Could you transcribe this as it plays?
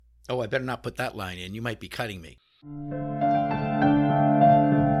Oh, I better not put that line in. You might be cutting me.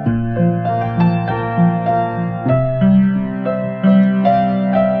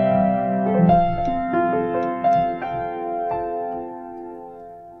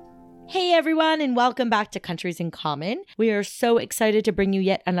 Hey everyone, and welcome back to Countries in Common. We are so excited to bring you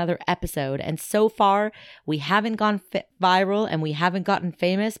yet another episode, and so far we haven't gone viral and we haven't gotten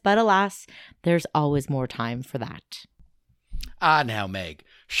famous, but alas, there's always more time for that. Ah, now, Meg.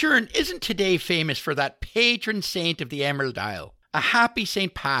 Sure, and isn't today famous for that patron saint of the Emerald Isle? A happy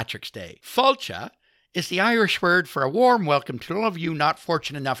St. Patrick's Day. Fáilte is the Irish word for a warm welcome to all of you not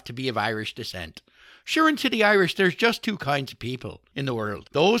fortunate enough to be of Irish descent. Sure, and to the Irish, there's just two kinds of people in the world.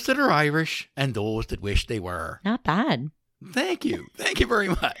 Those that are Irish and those that wish they were. Not bad. Thank you. Thank you very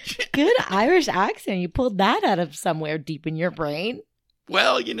much. Good Irish accent. You pulled that out of somewhere deep in your brain.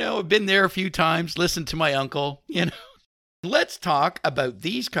 Well, I've been there a few times, listened to my uncle, Let's talk about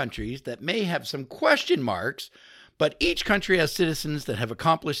these countries that may have some question marks, but each country has citizens that have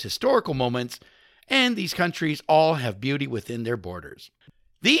accomplished historical moments, and these countries all have beauty within their borders.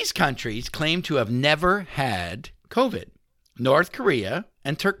 These countries claim to have never had COVID: North Korea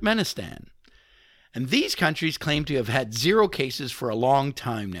and Turkmenistan. And these countries claim to have had 0 cases for a long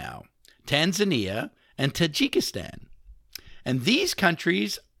time now: Tanzania and Tajikistan. And these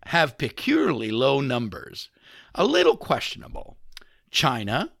countries have peculiarly low numbers, a little questionable: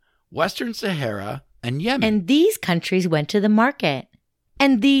 China, Western Sahara, and Yemen. And these countries went to the market.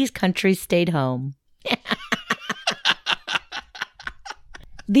 And these countries stayed home.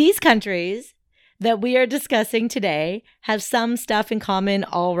 These countries that we are discussing today have some stuff in common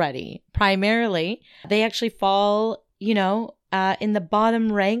already. Primarily, they actually fall, in the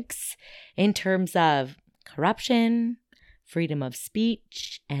bottom ranks in terms of corruption, freedom of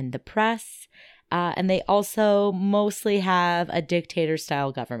speech, and the press. And they also mostly have a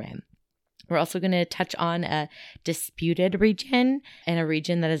dictator-style government. We're also going to touch on a disputed region and a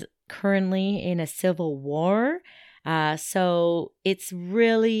region that is currently in a civil war. So it's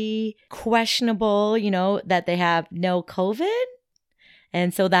really questionable, that they have no COVID.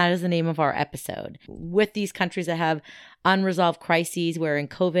 And so that is the name of our episode. With these countries that have unresolved crises wherein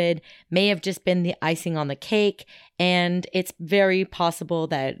COVID may have just been the icing on the cake, and it's very possible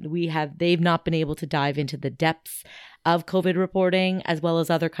that they've not been able to dive into the depths of COVID reporting, as well as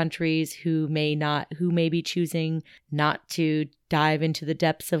other countries who may be choosing not to dive into the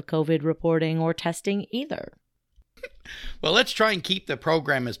depths of COVID reporting or testing either. Well, let's try and keep the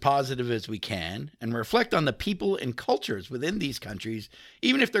program as positive as we can and reflect on the people and cultures within these countries,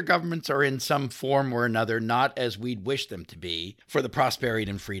 even if their governments are in some form or another not as we'd wish them to be for the prosperity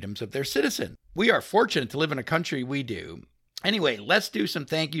and freedoms of their citizens. We are fortunate to live in a country we do. Anyway, let's do some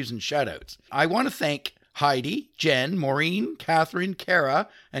thank yous and shout outs. I want to thank Heidi, Jen, Maureen, Catherine, Kara,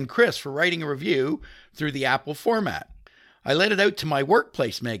 and Chris for writing a review through the Apple format. I let it out to my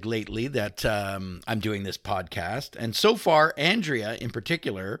workplace, Meg, lately that I'm doing this podcast. And so far, Andrea in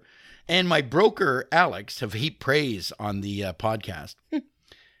particular and my broker, Alex, have heaped praise on the podcast.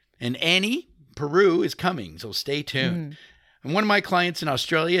 And Annie, Peru is coming, so stay tuned. And one of my clients in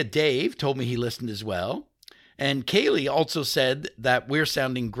Australia, Dave, told me he listened as well. And Kaylee also said that we're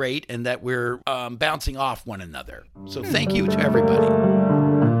sounding great and that we're bouncing off one another. So thank you to everybody.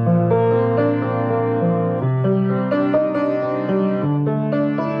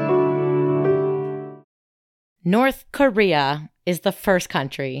 North Korea is the first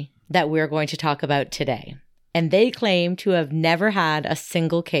country that we're going to talk about today, and they claim to have never had a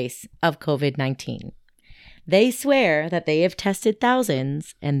single case of COVID-19. They swear that they have tested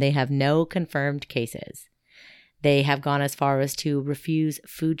thousands and they have no confirmed cases. They have gone as far as to refuse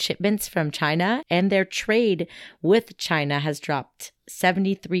food shipments from China, and their trade with China has dropped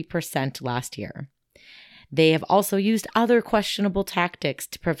 73% last year. They have also used other questionable tactics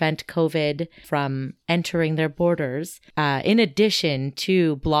to prevent COVID from entering their borders, in addition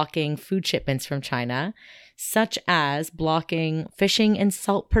to blocking food shipments from China, such as blocking fishing and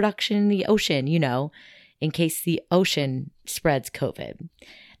salt production in the ocean, in case the ocean spreads COVID.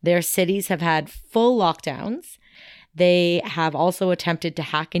 Their cities have had full lockdowns. They have also attempted to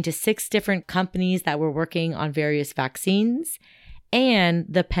hack into 6 different companies that were working on various vaccines. And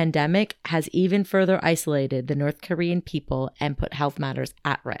the pandemic has even further isolated the North Korean people and put health matters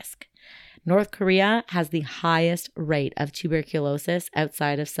at risk. North Korea has the highest rate of tuberculosis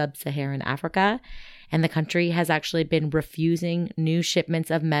outside of sub-Saharan Africa, and the country has actually been refusing new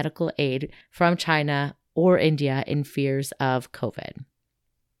shipments of medical aid from China or India in fears of COVID.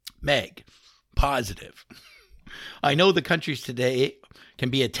 Meg, positive. I know the countries today can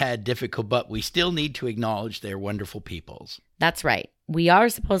be a tad difficult, but we still need to acknowledge their wonderful peoples. That's right. We are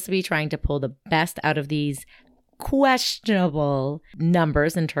supposed to be trying to pull the best out of these questionable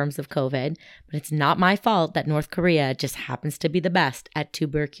numbers in terms of COVID, but it's not my fault that North Korea just happens to be the best at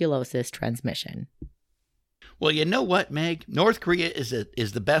tuberculosis transmission. Well, you know what, Meg? North Korea is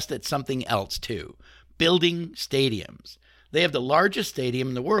the best at something else, too. Building stadiums. They have the largest stadium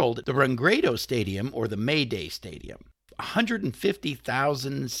in the world, the Rungredo Stadium, or the Mayday Stadium.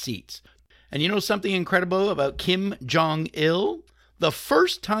 150,000 seats. And you know something incredible about Kim Jong-il? The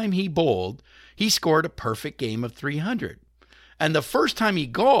first time he bowled, he scored a perfect game of 300. And the first time he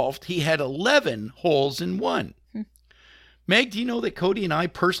golfed, he had 11 holes in one. Meg, do you know that Cody and I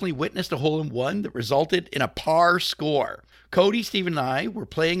personally witnessed a hole-in-one that resulted in a par score? Cody, Stephen, and I were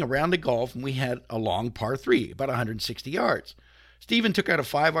playing a round of golf, and we had a long par 3, about 160 yards. Stephen took out a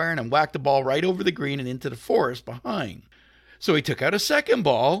 5-iron and whacked the ball right over the green and into the forest behind. So he took out a second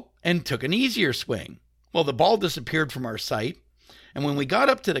ball and took an easier swing. Well, the ball disappeared from our sight, and when we got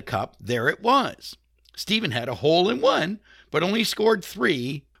up to the cup, there it was. Stephen had a hole-in-one, but only scored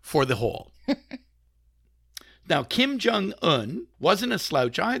 3 for the hole. Now, Kim Jong-un wasn't a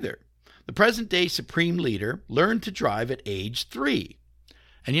slouch either. The present-day supreme leader learned to drive at age 3.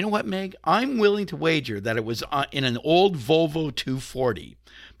 And you know what, Meg? I'm willing to wager that it was in an old Volvo 240.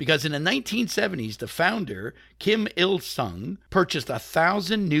 Because in the 1970s, the founder, Kim Il-sung, purchased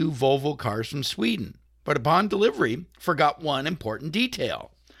 1,000 new Volvo cars from Sweden. But upon delivery, forgot one important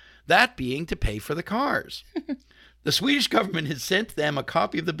detail. That being to pay for the cars. The Swedish government has sent them a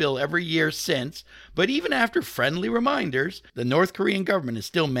copy of the bill every year since, but even after friendly reminders, the North Korean government has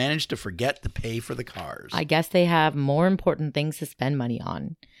still managed to forget to pay for the cars. I guess they have more important things to spend money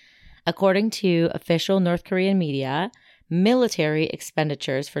on. According to official North Korean media, military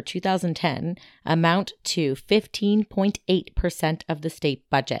expenditures for 2010 amount to 15.8% of the state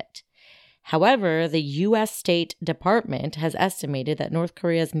budget. However, the U.S. State Department has estimated that North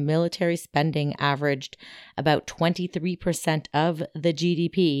Korea's military spending averaged about 23% of the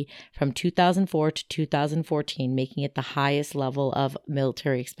GDP from 2004 to 2014, making it the highest level of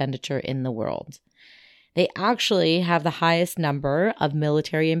military expenditure in the world. They actually have the highest number of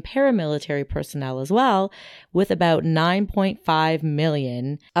military and paramilitary personnel as well, with about 9.5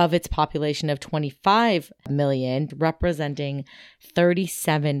 million of its population of 25 million, representing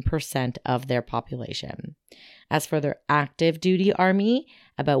 37% of their population. As for their active duty army,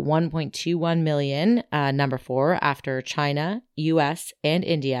 about 1.21 million, number 4 after China, US, and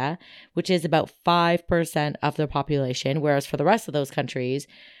India, which is about 5% of their population, whereas for the rest of those countries,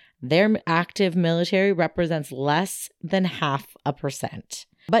 their active military represents less than 0.5%.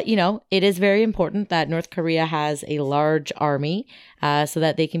 But, you know, it is very important that North Korea has a large army so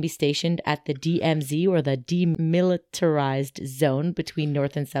that they can be stationed at the DMZ, or the demilitarized zone between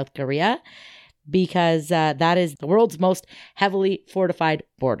North and South Korea, because that is the world's most heavily fortified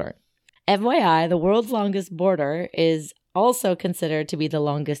border. FYI, the world's longest border is also considered to be the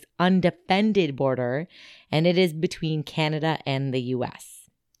longest undefended border, and it is between Canada and the US.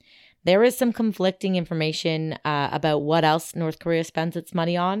 There is some conflicting information about what else North Korea spends its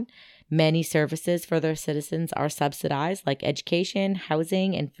money on. Many services for their citizens are subsidized, like education,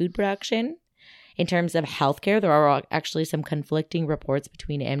 housing, and food production. In terms of healthcare, there are actually some conflicting reports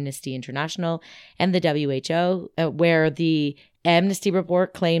between Amnesty International and the WHO, where the Amnesty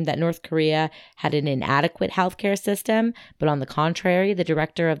report claimed that North Korea had an inadequate healthcare system, but on the contrary, the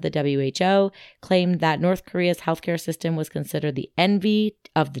director of the WHO claimed that North Korea's healthcare system was considered the envy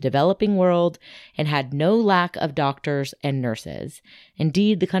of the developing world and had no lack of doctors and nurses.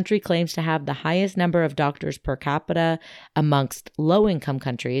 Indeed, the country claims to have the highest number of doctors per capita amongst low-income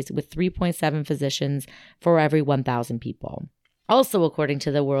countries, with 3.7 physicians for every 1,000 people. Also, according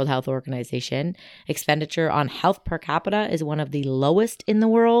to the World Health Organization, expenditure on health per capita is one of the lowest in the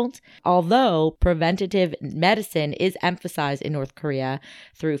world, although preventative medicine is emphasized in North Korea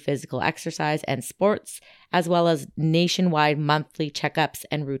through physical exercise and sports, as well as nationwide monthly checkups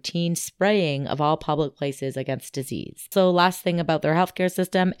and routine spraying of all public places against disease. So last thing about their healthcare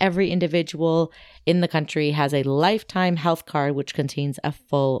system, every individual in the country has a lifetime health card which contains a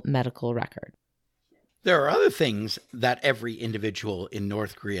full medical record. There are other things that every individual in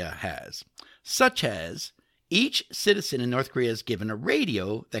North Korea has, such as each citizen in North Korea is given a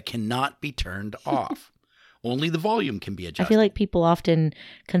radio that cannot be turned off. Only the volume can be adjusted. I feel like people often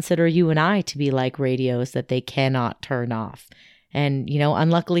consider you and I to be like radios that they cannot turn off. And, you know,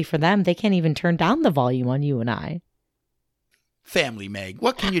 unluckily for them, they can't even turn down the volume on you and I. Family, Meg,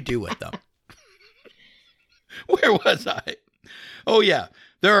 what can you do with them? Where was I? Oh, yeah.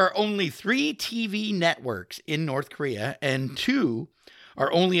 There are only 3 TV networks in North Korea, and 2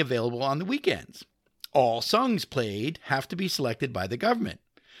 are only available on the weekends. All songs played have to be selected by the government.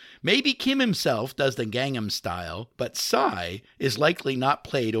 Maybe Kim himself does the Gangnam Style, but Psy is likely not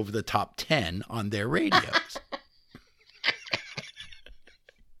played over the top 10 on their radios.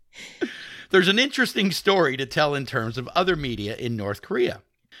 There's an interesting story to tell in terms of other media in North Korea.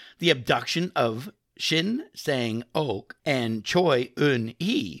 The abduction of Shin Sang-ok and Choi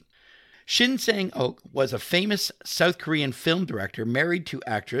Eun-hee. Shin Sang-ok was a famous South Korean film director married to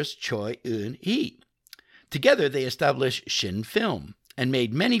actress Choi Eun-hee. Together, they established Shin Film and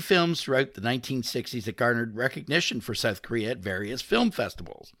made many films throughout the 1960s that garnered recognition for South Korea at various film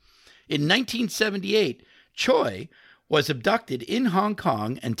festivals. In 1978, Choi was abducted in Hong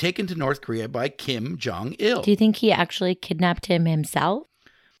Kong and taken to North Korea by Kim Jong-il. Do you think he actually kidnapped him himself?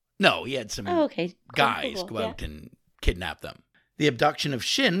 No, he had some guys go out and kidnap them. The abduction of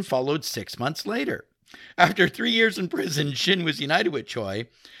Shin followed 6 months later. After 3 years in prison, Shin was united with Choi,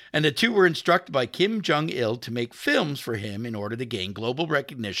 and the two were instructed by Kim Jong-il to make films for him in order to gain global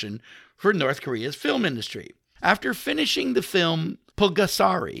recognition for North Korea's film industry. After finishing the film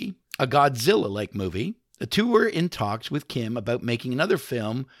Pulgasari, a Godzilla-like movie, the two were in talks with Kim about making another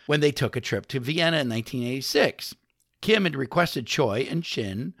film when they took a trip to Vienna in 1986. Kim had requested Choi and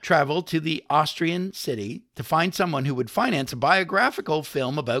Shin travel to the Austrian city to find someone who would finance a biographical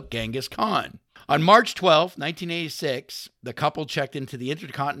film about Genghis Khan. On March 12, 1986, the couple checked into the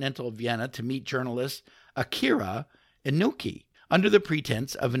Intercontinental Vienna to meet journalist Akira Inoki under the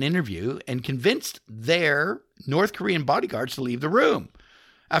pretense of an interview and convinced their North Korean bodyguards to leave the room.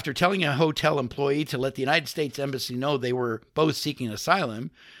 After telling a hotel employee to let the United States Embassy know they were both seeking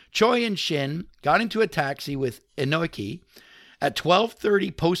asylum, Choi and Shin got into a taxi with Inoki at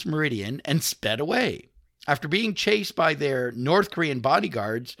 12:30 post-meridian and sped away. After being chased by their North Korean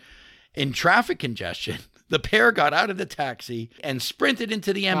bodyguards in traffic congestion, the pair got out of the taxi and sprinted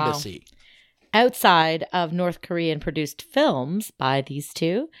into the embassy. Wow. Outside of North Korean-produced films by these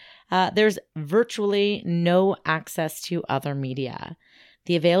two, there's virtually no access to other media.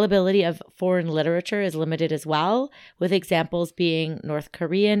 The availability of foreign literature is limited as well, with examples being North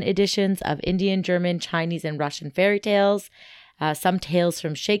Korean editions of Indian, German, Chinese, and Russian fairy tales, some tales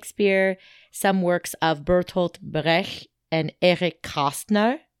from Shakespeare, some works of Bertolt Brecht and Erich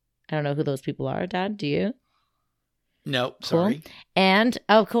Kästner. I don't know who those people are, Dad. Do you? No, sorry. Cool. And,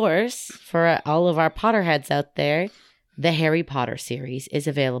 of course, for all of our Potterheads out there, the Harry Potter series is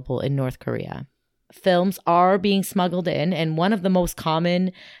available in North Korea. Films are being smuggled in, and one of the most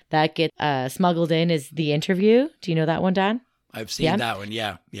common that get smuggled in is The Interview. Do you know that one, Dad? I've seen that one,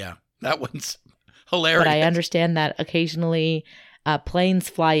 yeah. That one's hilarious. But I understand that occasionally planes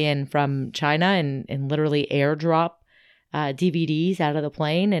fly in from China and literally airdrop DVDs out of the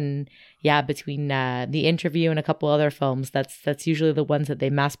plane. And yeah, between The Interview and a couple other films, that's usually the ones that they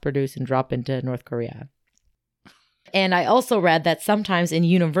mass produce and drop into North Korea. And I also read that sometimes in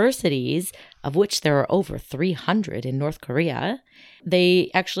universities, of which there are over 300 in North Korea,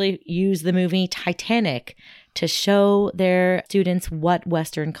 they actually use the movie Titanic to show their students what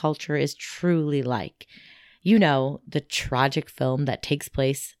Western culture is truly like. You know, the tragic film that takes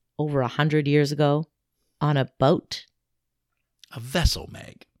place over 100 years ago on a boat. A vessel,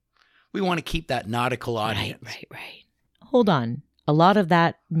 Meg. We want to keep that nautical audience. Right. Hold on. A lot of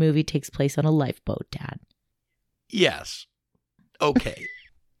that movie takes place on a lifeboat, Dad. Yes. Okay.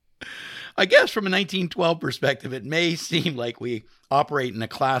 I guess from a 1912 perspective, it may seem like we operate in a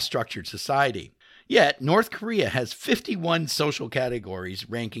class-structured society. Yet, North Korea has 51 social categories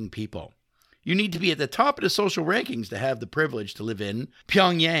ranking people. You need to be at the top of the social rankings to have the privilege to live in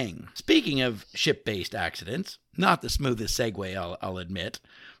Pyongyang. Speaking of ship-based accidents, not the smoothest segue, I'll admit,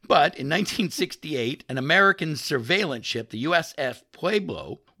 but in 1968, an American surveillance ship, the USS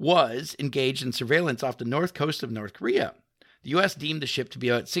Pueblo, was engaged in surveillance off the north coast of North Korea. The U.S. deemed the ship to be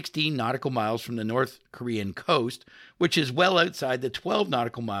about 16 nautical miles from the North Korean coast, which is well outside the 12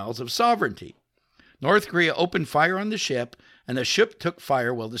 nautical miles of sovereignty. North Korea opened fire on the ship, and the ship took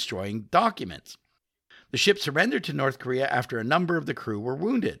fire while destroying documents. The ship surrendered to North Korea after a number of the crew were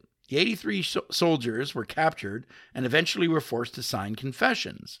wounded. The 83 soldiers were captured and eventually were forced to sign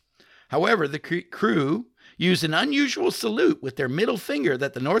confessions. However, the crew used an unusual salute with their middle finger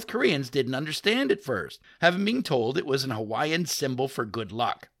that the North Koreans didn't understand at first, having been told it was an Hawaiian symbol for good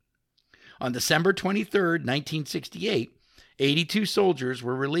luck. On December 23, 1968, 82 soldiers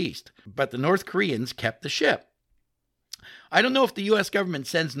were released, but the North Koreans kept the ship. I don't know if the U.S. government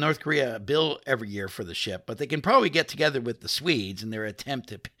sends North Korea a bill every year for the ship, but they can probably get together with the Swedes in their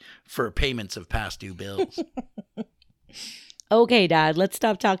attempt for payments of past due bills. Okay, Dad, let's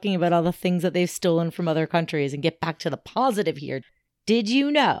stop talking about all the things that they've stolen from other countries and get back to the positive here. Did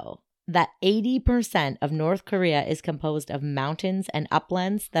you know that 80% of North Korea is composed of mountains and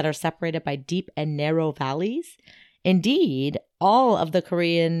uplands that are separated by deep and narrow valleys. Indeed, all of the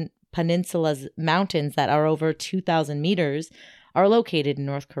Korean peninsula's mountains that are over 2,000 meters are located in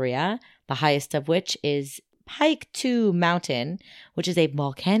North Korea, the highest of which is Paektu Mountain, which is a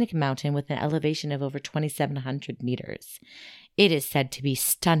volcanic mountain with an elevation of over 2,700 meters. It is said to be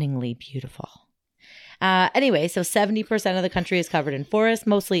stunningly beautiful. Anyway, so 70% of the country is covered in forest,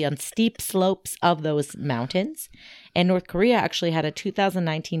 mostly on steep slopes of those mountains. And North Korea actually had a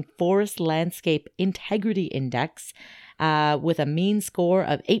 2019 Forest Landscape Integrity Index with a mean score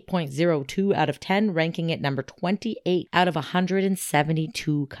of 8.02 out of 10, ranking it number 28 out of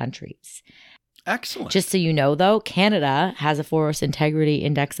 172 countries. Excellent. Just so you know, though, Canada has a Forest Integrity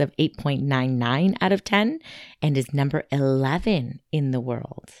Index of 8.99 out of 10 and is number 11 in the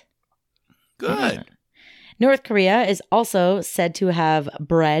world. Good. Yeah. North Korea is also said to have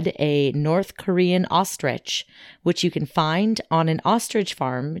bred a North Korean ostrich, which you can find on an ostrich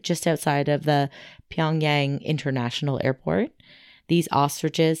farm just outside of the Pyongyang International Airport. These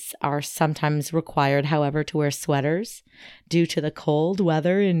ostriches are sometimes required, however, to wear sweaters due to the cold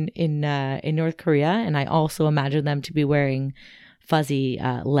weather in North Korea. And I also imagine them to be wearing fuzzy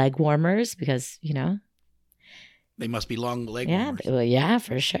leg warmers because, you know, they must be long leg warmers. Yeah,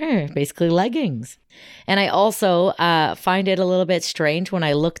 for sure. Basically leggings. And I also find it a little bit strange when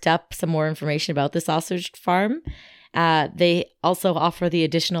I looked up some more information about this ostrich farm. They also offer the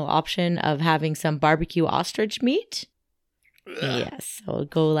additional option of having some barbecue ostrich meat. Yes. So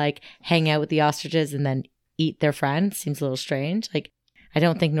go like hang out with the ostriches and then eat their friend. Seems a little strange. Like, I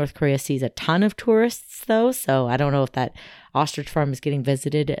don't think North Korea sees a ton of tourists, though, so I don't know if that ostrich farm is getting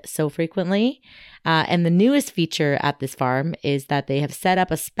visited so frequently. And the newest feature at this farm is that they have set up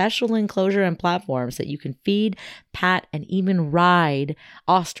a special enclosure and platform so that you can feed, pat, and even ride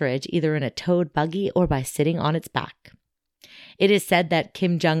ostrich either in a towed buggy or by sitting on its back. It is said that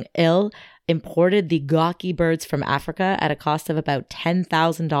Kim Jong-il imported the gawky birds from Africa at a cost of about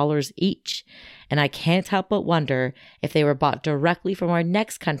 $10,000 each. And I can't help but wonder if they were bought directly from our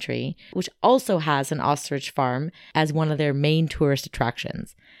next country, which also has an ostrich farm as one of their main tourist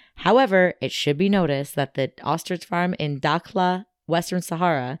attractions. However, it should be noticed that the ostrich farm in Dakhla, Western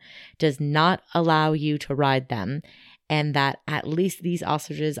Sahara, does not allow you to ride them, and that at least these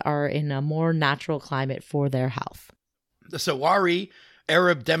ostriches are in a more natural climate for their health. The Sahrawi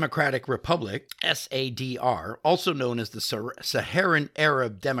Arab Democratic Republic, SADR, also known as the Saharan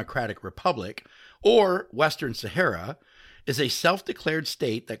Arab Democratic Republic, or Western Sahara, is a self-declared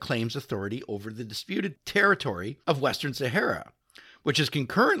state that claims authority over the disputed territory of Western Sahara, which is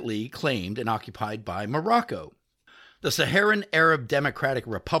concurrently claimed and occupied by Morocco. The Saharan Arab Democratic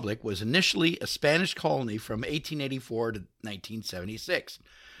Republic was initially a Spanish colony from 1884 to 1976.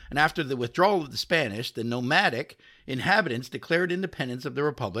 And after the withdrawal of the Spanish, the nomadic inhabitants declared independence of the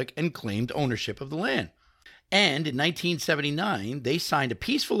republic and claimed ownership of the land. And in 1979, they signed a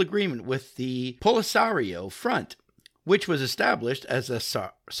peaceful agreement with the Polisario Front, which was established as a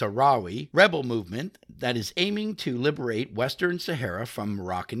Sahrawi rebel movement that is aiming to liberate Western Sahara from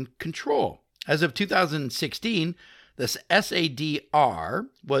Moroccan control. As of 2016, the SADR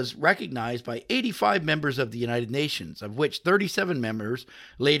was recognized by 85 members of the United Nations, of which 37 members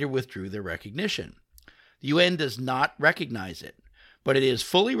later withdrew their recognition. The UN does not recognize it, but it is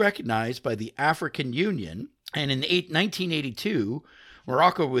fully recognized by the African Union, and in 1982,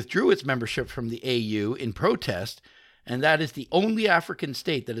 Morocco withdrew its membership from the AU in protest, and that is the only African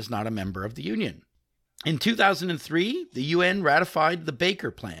state that is not a member of the Union. In 2003, the UN ratified the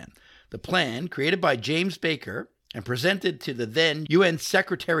Baker Plan. The plan, created by James Baker and presented to the then UN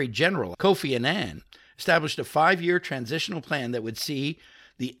Secretary General Kofi Annan, established a 5-year transitional plan that would see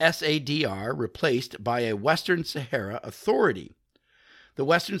the SADR replaced by a Western Sahara Authority. The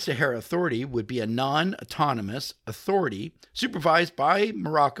Western Sahara Authority would be a non-autonomous authority supervised by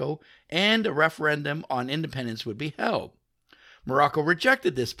Morocco, and a referendum on independence would be held. Morocco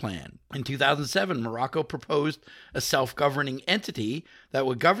rejected this plan. In 2007, Morocco proposed a self-governing entity that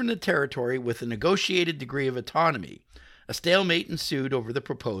would govern the territory with a negotiated degree of autonomy. A stalemate ensued over the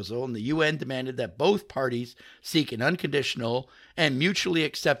proposal, and the UN demanded that both parties seek an unconditional and mutually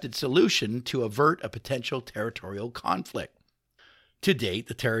accepted solution to avert a potential territorial conflict. To date,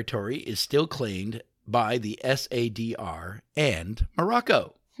 the territory is still claimed by the SADR and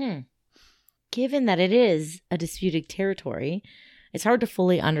Morocco. Given that it is a disputed territory, it's hard to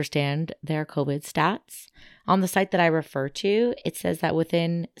fully understand their COVID stats. On the site that I refer to, it says that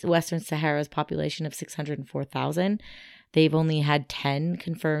within Western Sahara's population of 604,000, They've only had 10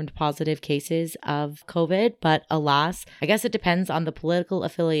 confirmed positive cases of COVID, but alas, I guess it depends on the political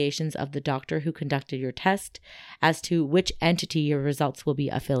affiliations of the doctor who conducted your test as to which entity your results will be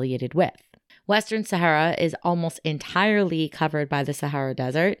affiliated with. Western Sahara is almost entirely covered by the Sahara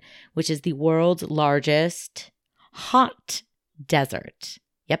Desert, which is the world's largest hot desert.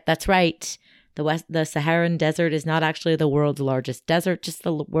 Yep, that's right. The Saharan Desert is not actually the world's largest desert, just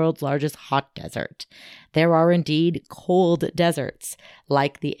the world's largest hot desert. There are indeed cold deserts,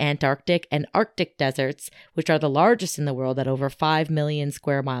 like the Antarctic and Arctic deserts, which are the largest in the world at over 5 million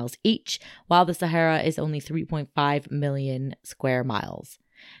square miles each, while the Sahara is only 3.5 million square miles.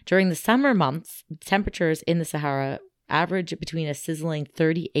 During the summer months, temperatures in the Sahara average between a sizzling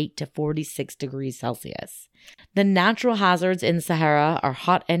 38 to 46 degrees Celsius. The natural hazards in the Sahara are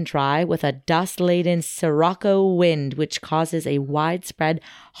hot and dry with a dust-laden sirocco wind, which causes a widespread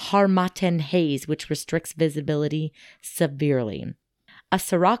harmattan haze, which restricts visibility severely. A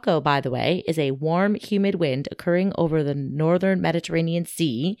sirocco, by the way, is a warm, humid wind occurring over the northern Mediterranean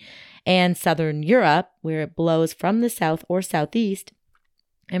Sea and southern Europe, where it blows from the south or southeast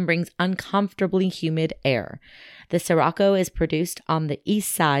and brings uncomfortably humid air. The sirocco is produced on the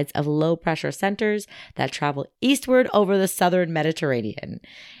east sides of low-pressure centers that travel eastward over the southern Mediterranean.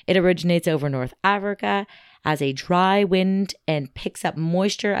 It originates over North Africa as a dry wind and picks up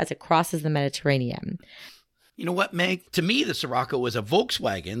moisture as it crosses the Mediterranean. You know what, Meg? To me, the Sirocco was a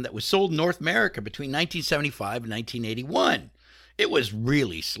Volkswagen that was sold in North America between 1975 and 1981. It was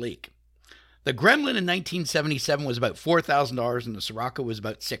really sleek. The Gremlin in 1977 was about $4,000 and the Sirocco was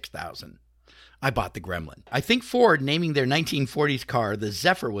about $6,000. I bought the Gremlin. I think Ford naming their 1940s car the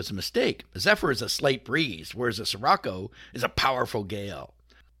Zephyr was a mistake. The Zephyr is a slight breeze, whereas the Sirocco is a powerful gale.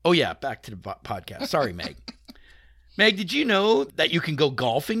 Oh yeah, back to the podcast. Sorry, Meg. Meg, did you know that you can go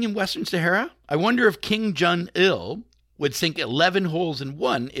golfing in Western Sahara? I wonder if King Jong-il would sink 11 holes in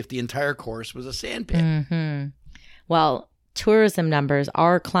one if the entire course was a sandpit. Mm-hmm. Well, tourism numbers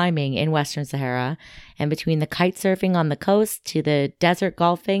are climbing in Western Sahara, and between the kite surfing on the coast to the desert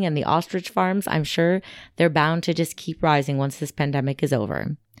golfing and the ostrich farms, I'm sure they're bound to just keep rising once this pandemic is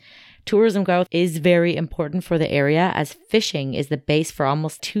over. Tourism growth is very important for the area as fishing is the base for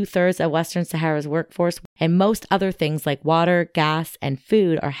almost 2/3 of Western Sahara's workforce, and most other things like water, gas, and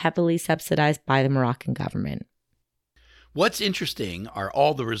food are heavily subsidized by the Moroccan government. What's interesting are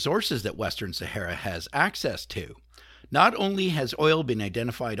all the resources that Western Sahara has access to. Not only has oil been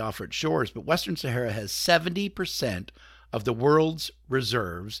identified off its shores, but Western Sahara has 70% of the world's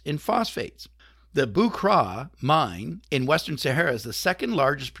reserves in phosphates. The Boukra mine in Western Sahara is the second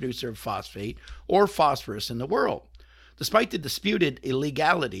largest producer of phosphate or phosphorus in the world. Despite the disputed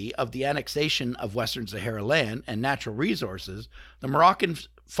illegality of the annexation of Western Sahara land and natural resources, the Moroccan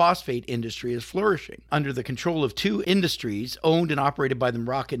phosphate industry is flourishing. Under the control of two industries owned and operated by the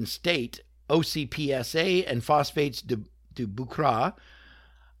Moroccan state, OCPSA and Phosphates du Boukra,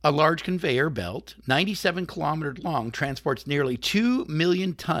 a large conveyor belt, 97 kilometers long, transports nearly 2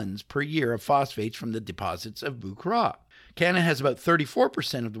 million tons per year of phosphates from the deposits of Boukra. Canada has about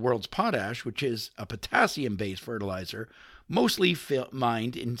 34% of the world's potash, which is a potassium-based fertilizer, mostly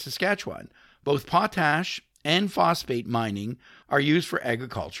mined in Saskatchewan. Both potash and phosphate mining are used for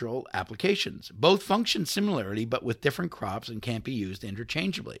agricultural applications. Both function similarly, but with different crops and can't be used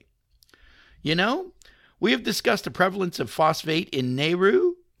interchangeably. You know, we have discussed the prevalence of phosphate in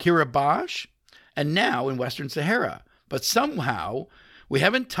Nauru, Kiribati, and now in Western Sahara, but somehow we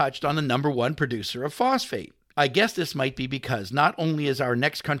haven't touched on the number one producer of phosphate. I guess this might be because not only is our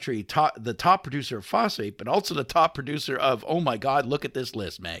next country the top producer of phosphate, but also the top producer of, oh my God, look at this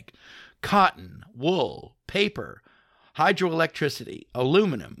list, Meg. Cotton, wool, paper, hydroelectricity,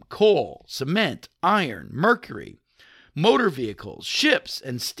 aluminum, coal, cement, iron, mercury, motor vehicles, ships,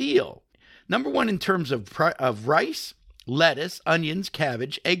 and steel. Number one in terms of rice, lettuce, onions,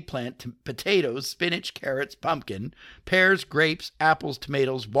 cabbage, eggplant, potatoes, spinach, carrots, pumpkin, pears, grapes, apples,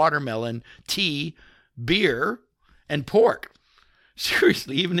 tomatoes, watermelon, tea, beer, and pork.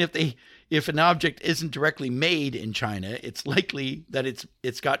 Seriously, even if an object isn't directly made in China, it's likely that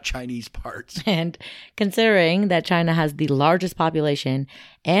it's got Chinese parts. And considering that China has the largest population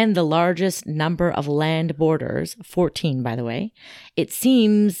and the largest number of land borders, 14 by the way, it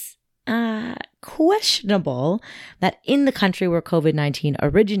seems questionable that in the country where COVID-19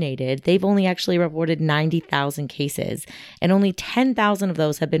 originated, they've only actually reported 90,000 cases, and only 10,000 of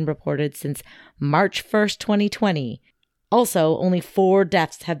those have been reported since March 1st, 2020. Also, only 4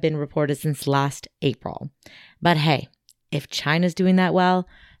 deaths have been reported since last April. But hey, if China's doing that well,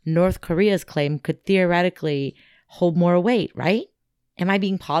 North Korea's claim could theoretically hold more weight, right? Am I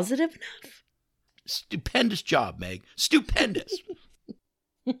being positive enough? Stupendous job, Meg. Stupendous.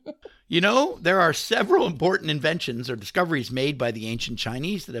 You know, there are several important inventions or discoveries made by the ancient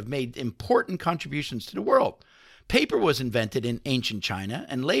Chinese that have made important contributions to the world. Paper was invented in ancient China,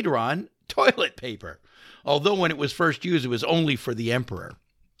 and later on, toilet paper. Although when it was first used, it was only for the emperor.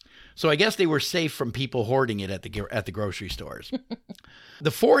 So I guess they were safe from people hoarding it at the grocery stores.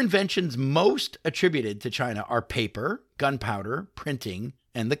 The 4 inventions most attributed to China are paper, gunpowder, printing,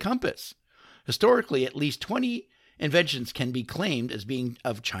 and the compass. Historically, at least 20 inventions can be claimed as being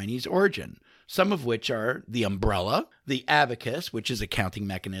of Chinese origin, some of which are the umbrella, the abacus, which is a counting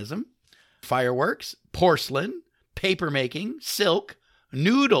mechanism, fireworks, porcelain, paper making, silk,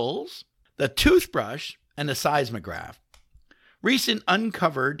 noodles, the toothbrush, and the seismograph. Recent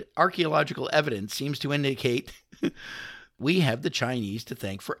uncovered archaeological evidence seems to indicate we have the Chinese to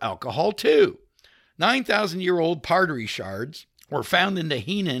thank for alcohol too. 9,000-year-old pottery shards were found in the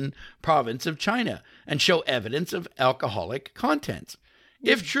Henan province of China and show evidence of alcoholic contents.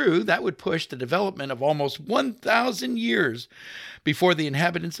 If true, that would push the development of almost 1,000 years before the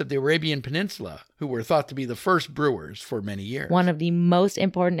inhabitants of the Arabian Peninsula, who were thought to be the first brewers for many years. One of the most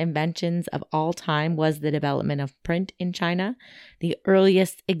important inventions of all time was the development of print in China. The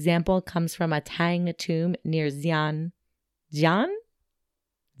earliest example comes from a Tang tomb near Xi'an.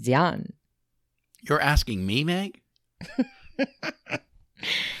 Xi'an. You're asking me, Meg?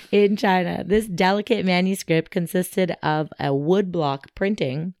 In China, this delicate manuscript consisted of a woodblock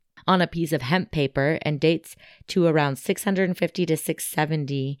printing on a piece of hemp paper and dates to around 650 to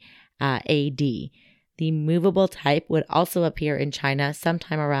 670 AD. The movable type would also appear in China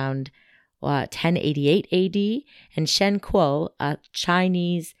sometime around 1088 AD, and Shen Kuo, a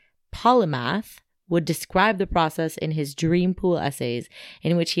Chinese polymath, would describe the process in his Dream Pool essays,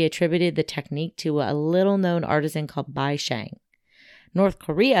 in which he attributed the technique to a little-known artisan called Bai Sheng. North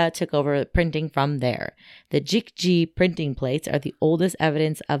Korea took over printing from there. The Jikji printing plates are the oldest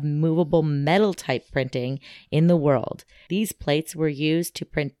evidence of movable metal type printing in the world. These plates were used to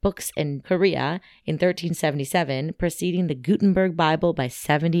print books in Korea in 1377, preceding the Gutenberg Bible by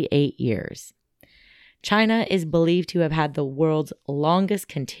 78 years. China is believed to have had the world's longest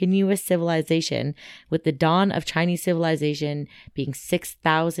continuous civilization, with the dawn of Chinese civilization being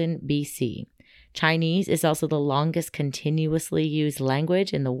 6000 BC. Chinese is also the longest continuously used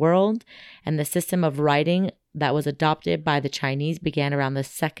language in the world, and the system of writing that was adopted by the Chinese began around the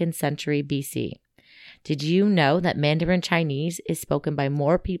 2nd century BC. Did you know that Mandarin Chinese is spoken by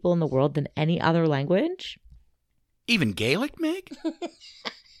more people in the world than any other language? Even Gaelic, Meg?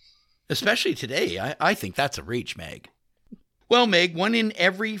 Especially today, I think that's a reach, Meg. Well, Meg, 1 in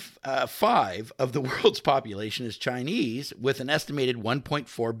every 5 of the world's population is Chinese, with an estimated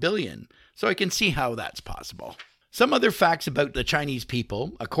 1.4 billion. So I can see how that's possible. Some other facts about the Chinese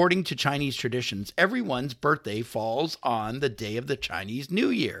people. According to Chinese traditions, everyone's birthday falls on the day of the Chinese New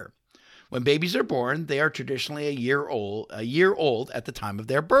Year. When babies are born, they are traditionally a year old at the time of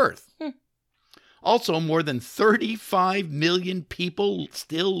their birth. Also, more than 35 million people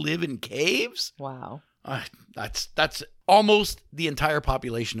still live in caves. Wow. That's almost the entire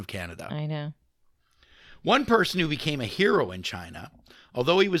population of Canada. I know. One person who became a hero in China,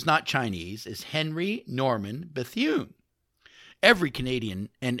 although he was not Chinese, is Henry Norman Bethune. Every Canadian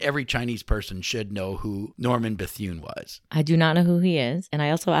and every Chinese person should know who Norman Bethune was. I do not know who he is. And I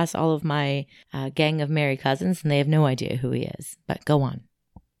also asked all of my gang of merry cousins, and they have no idea who he is. But go on.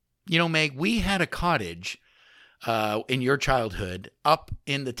 You know, Meg, we had a cottage in your childhood up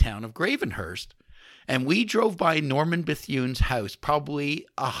in the town of Gravenhurst. And we drove by Norman Bethune's house probably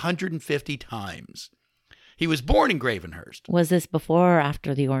 150 times. He was born in Gravenhurst. Was this before or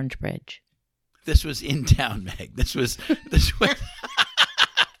after the Orange Bridge? This was in town, Meg. This was this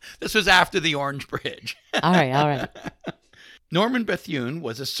was after the Orange Bridge. All right. Norman Bethune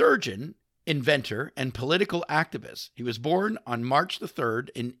was a surgeon, inventor, and political activist. He was born on March the 3rd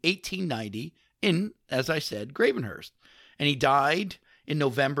in 1890 in, as I said, Gravenhurst. And he died in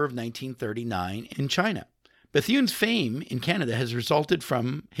November of 1939 in China. Bethune's fame in Canada has resulted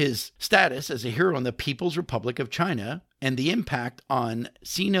from his status as a hero in the People's Republic of China and the impact on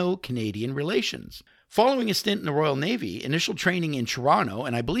Sino-Canadian relations. Following a stint in the Royal Navy, initial training in Toronto,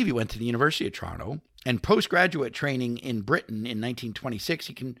 and I believe he went to the University of Toronto, and postgraduate training in Britain in 1926,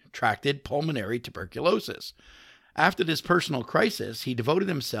 he contracted pulmonary tuberculosis. After this personal crisis, he devoted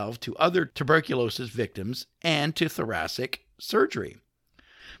himself to other tuberculosis victims and to thoracic surgery.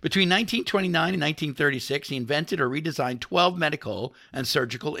 Between 1929 and 1936, he invented or redesigned 12 medical and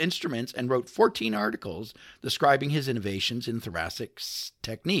surgical instruments and wrote 14 articles describing his innovations in thoracic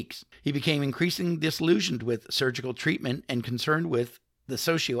techniques. He became increasingly disillusioned with surgical treatment and concerned with the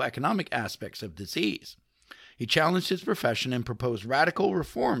socioeconomic aspects of disease. He challenged his profession and proposed radical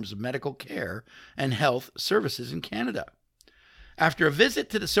reforms of medical care and health services in Canada. After a visit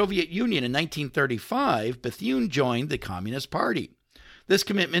to the Soviet Union in 1935, Bethune joined the Communist Party. This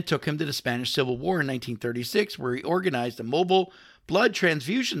commitment took him to the Spanish Civil War in 1936, where he organized a mobile blood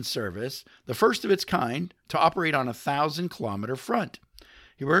transfusion service, the first of its kind, to operate on a 1,000-kilometer front.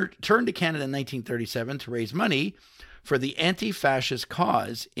 He returned to Canada in 1937 to raise money for the anti-fascist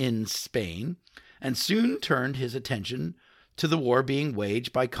cause in Spain, and soon turned his attention to the war being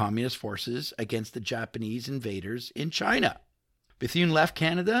waged by communist forces against the Japanese invaders in China. Bethune left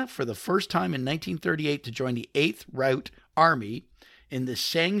Canada for the first time in 1938 to join the 8th Route Army in the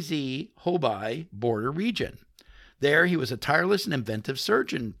Shaanxi-Hubei border region. There, he was a tireless and inventive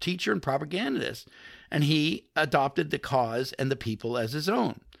surgeon, teacher, and propagandist, and he adopted the cause and the people as his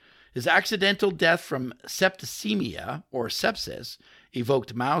own. His accidental death from septicemia, or sepsis,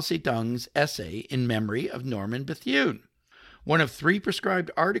 evoked Mao Zedong's essay in memory of Norman Bethune. One of 3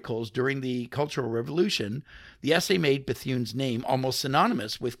 prescribed articles during the Cultural Revolution, the essay made Bethune's name almost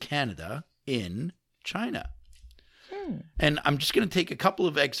synonymous with Canada in China. And I'm just going to take a couple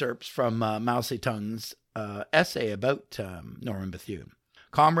of excerpts from Mao Zedong's essay about Norman Bethune.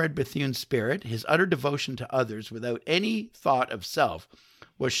 Comrade Bethune's spirit, his utter devotion to others without any thought of self,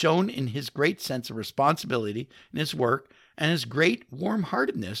 was shown in his great sense of responsibility in his work and his great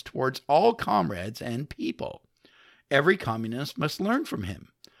warm-heartedness towards all comrades and people. Every communist must learn from him.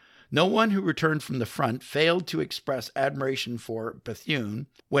 No one who returned from the front failed to express admiration for Bethune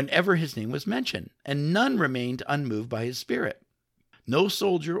whenever his name was mentioned, and none remained unmoved by his spirit. No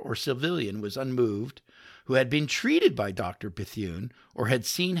soldier or civilian was unmoved who had been treated by Dr. Bethune or had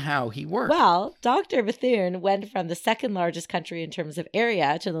seen how he worked. Well, Dr. Bethune went from the second largest country in terms of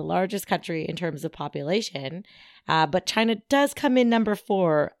area to the largest country in terms of population. But China does come in number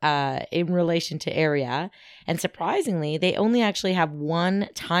 4 in relation to area. And surprisingly, they only actually have one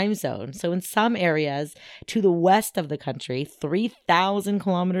time zone. So in some areas to the west of the country, 3,000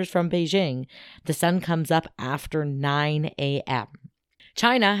 kilometers from Beijing, the sun comes up after 9 a.m.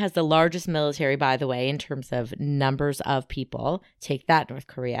 China has the largest military, by the way, in terms of numbers of people. Take that, North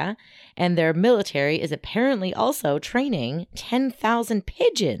Korea. And their military is apparently also training 10,000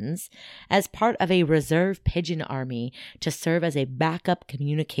 pigeons as part of a reserve pigeon army to serve as a backup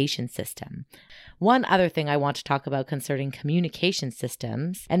communication system. One other thing I want to talk about concerning communication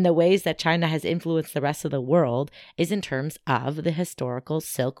systems and the ways that China has influenced the rest of the world is in terms of the historical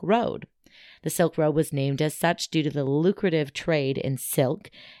Silk Road. The Silk Road was named as such due to the lucrative trade in silk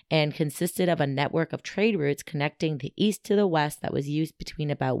and consisted of a network of trade routes connecting the east to the west that was used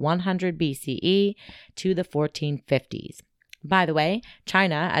between about 100 BCE to the 1450s. By the way,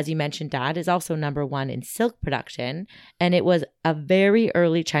 China, as you mentioned, Dad, is also number 1 in silk production, and it was a very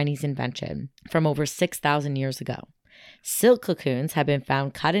early Chinese invention from over 6,000 years ago. Silk cocoons have been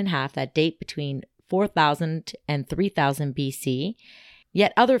found cut in half that date between 4,000 and 3,000 BC.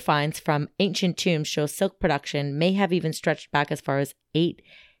 Yet other finds from ancient tombs show silk production may have even stretched back as far as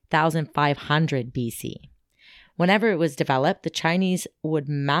 8,500 BC. Whenever it was developed, the Chinese would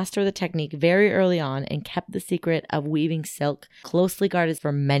master the technique very early on and kept the secret of weaving silk closely guarded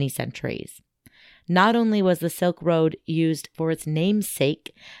for many centuries. Not only was the Silk Road used for its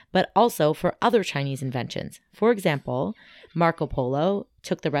namesake, but also for other Chinese inventions. For example, Marco Polo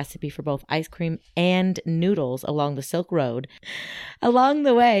took the recipe for both ice cream and noodles along the Silk Road. Along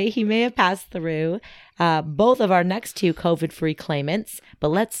the way, he may have passed through both of our next 2 COVID-free claimants, but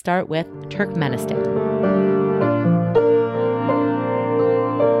let's start with Turkmenistan.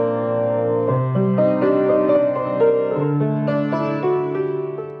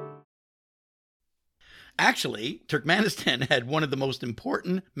 Actually, Turkmenistan had one of the most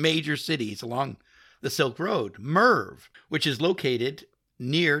important major cities along the Silk Road, Merv, which is located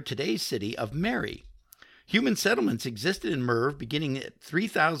near today's city of Mary. Human settlements existed in Merv beginning at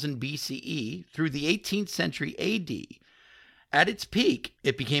 3000 BCE through the 18th century AD. At its peak,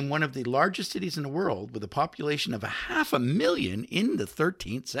 it became one of the largest cities in the world with a population of 500,000 in the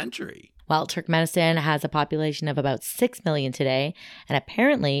 13th century. Well, Turkmenistan has a population of about 6 million today, and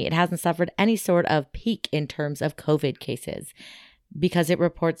apparently it hasn't suffered any sort of peak in terms of COVID cases because it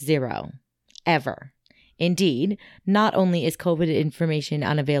reports 0, ever. Indeed, not only is COVID information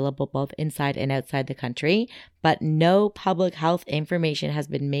unavailable both inside and outside the country, but no public health information has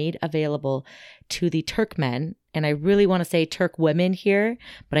been made available to the Turkmen. And I really want to say Turk women here,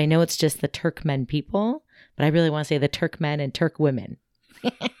 but I know it's just the Turkmen people, but I really want to say the Turkmen and Turk women.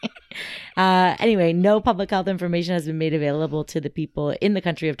 Anyway, no public health information has been made available to the people in the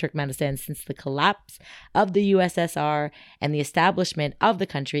country of Turkmenistan since the collapse of the USSR and the establishment of the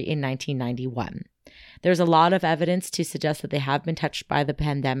country in 1991. There's a lot of evidence to suggest that they have been touched by the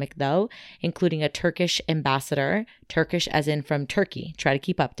pandemic, though, including a Turkish ambassador, Turkish as in from Turkey, try to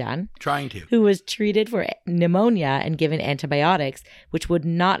keep up, Dan. Trying to. Who was treated for pneumonia and given antibiotics, which would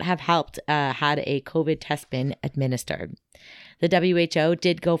not have helped had a COVID test been administered. The WHO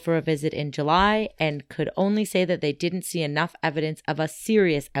did go for a visit in July and could only say that they didn't see enough evidence of a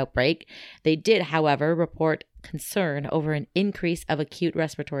serious outbreak. They did, however, report concern over an increase of acute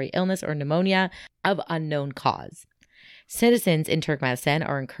respiratory illness or pneumonia of unknown cause. Citizens in Turkmenistan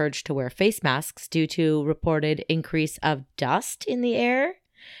are encouraged to wear face masks due to reported increase of dust in the air,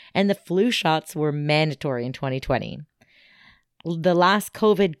 and the flu shots were mandatory in 2020. The last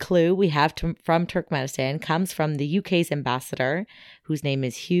COVID clue we have from Turkmenistan comes from the UK's ambassador, whose name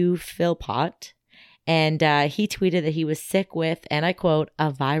is Hugh Philpott. And he tweeted that he was sick with, and I quote, a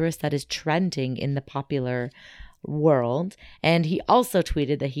virus that is trending in the popular world. And he also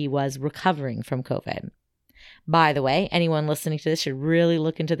tweeted that he was recovering from COVID. By the way, anyone listening to this should really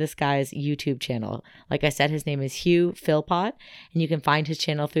look into this guy's YouTube channel. Like I said, his name is Hugh Philpott, and you can find his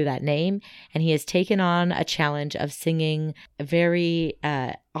channel through that name. And he has taken on a challenge of singing very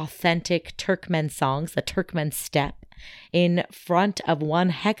authentic Turkmen songs, the Turkmen step, in front of one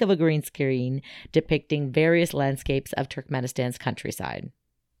heck of a green screen depicting various landscapes of Turkmenistan's countryside.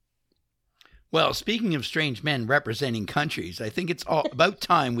 Well, speaking of strange men representing countries, I think it's about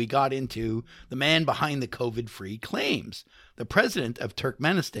time we got into the man behind the COVID-free claims, the president of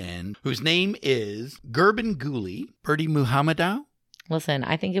Turkmenistan, whose name is Gurbanguly Berdimuhamedov. Listen,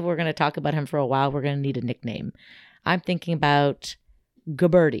 I think if we're going to talk about him for a while, we're going to need a nickname. I'm thinking about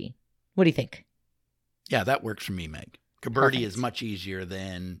Gurberdi. What do you think? Yeah, that works for me, Meg. Gurberdi is much easier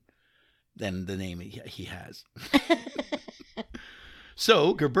than the name he has.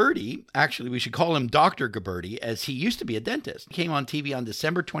 So, Gurberdi, actually, we should call him Dr. Gurberdi, as he used to be a dentist. He came on TV on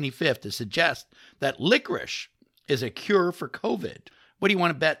December 25th to suggest that licorice is a cure for COVID. What do you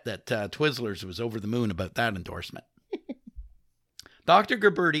want to bet that Twizzlers was over the moon about that endorsement? Dr.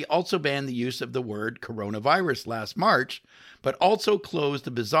 Gurberdi also banned the use of the word coronavirus last March, but also closed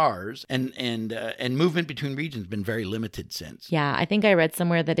the bazaars, and movement between regions has been very limited since. Yeah, I think I read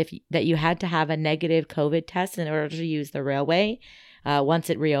somewhere that that you had to have a negative COVID test in order to use the railway once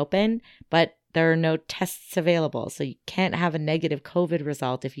it reopened, but there are no tests available. So you can't have a negative COVID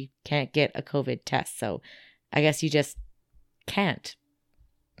result if you can't get a COVID test. So I guess you just can't.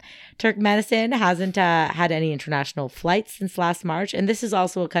 Turkmenistan hasn't had any international flights since last March, and this is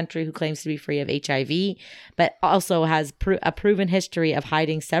also a country who claims to be free of HIV, but also has a proven history of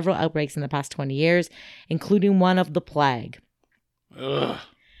hiding several outbreaks in the past 20 years, including one of the plague. Ugh.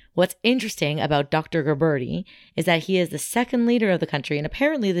 What's interesting about Dr. Gurberdi is that he is the second leader of the country, and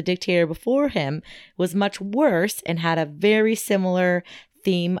apparently the dictator before him was much worse and had a very similar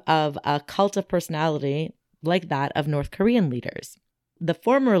theme of a cult of personality like that of North Korean leaders. The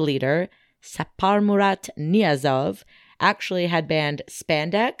former leader, Saparmurat Niyazov, actually had banned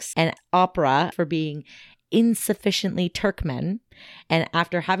spandex and opera for being insufficiently Turkmen, and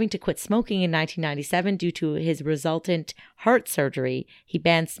after having to quit smoking in 1997 due to his resultant heart surgery, he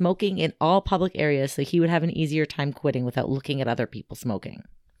banned smoking in all public areas so he would have an easier time quitting without looking at other people smoking.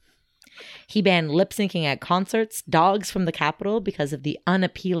 He banned lip syncing at concerts, dogs from the capital because of the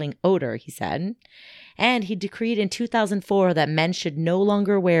unappealing odor, he said. And he decreed in 2004 that men should no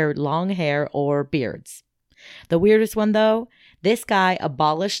longer wear long hair or beards. The weirdest one, though, this guy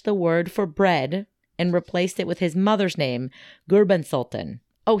abolished the word for bread and replaced it with his mother's name, Gurbansultan.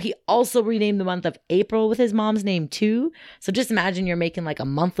 Oh, he also renamed the month of April with his mom's name too. So just imagine you're making like a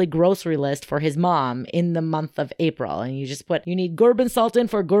monthly grocery list for his mom in the month of April. And you just put, you need Gurbansultan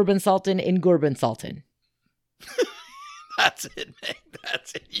for Gurbansultan in Gurbansultan. That's it, Meg.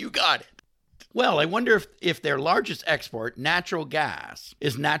 That's it. You got it. Well, I wonder if their largest export, natural gas,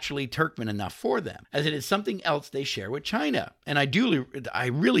 is naturally Turkmen enough for them, as it is something else they share with China. And I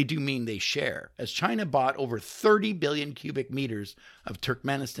really do mean they share, as China bought over 30 billion cubic meters of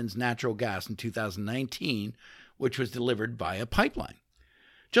Turkmenistan's natural gas in 2019, which was delivered by a pipeline.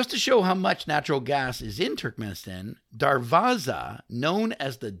 Just to show how much natural gas is in Turkmenistan, Darvaza, known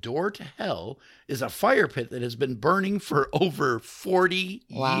as the door to hell, is a fire pit that has been burning for over 40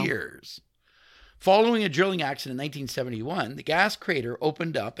 years. Following a drilling accident in 1971, the gas crater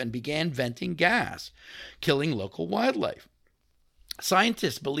opened up and began venting gas, killing local wildlife.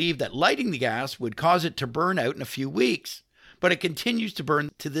 Scientists believe that lighting the gas would cause it to burn out in a few weeks, but it continues to burn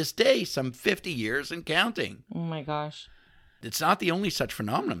to this day, some 50 years and counting. Oh my gosh. It's not the only such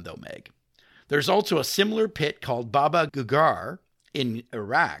phenomenon, though, Meg. There's also a similar pit called Baba Gugar in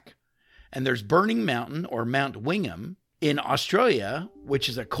Iraq, and there's Burning Mountain or Mount Wingham in Australia, which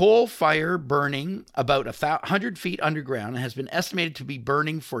is a coal fire burning about 100 feet underground and has been estimated to be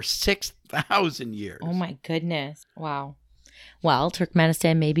burning for 6,000 years. Oh my goodness. Wow. Well,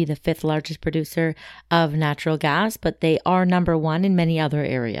 Turkmenistan may be the 5th largest producer of natural gas, but they are number 1 in many other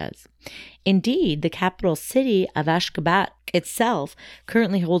areas. Indeed, the capital city of Ashgabat itself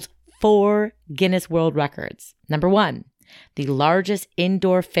currently holds 4 Guinness World Records. Number 1, the largest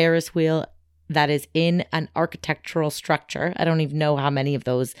indoor Ferris wheel that is in an architectural structure. I don't even know how many of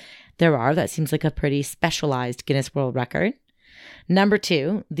those there are. That seems like a pretty specialized Guinness World Record. Number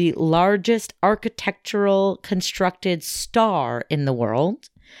 2, the largest architectural constructed star in the world.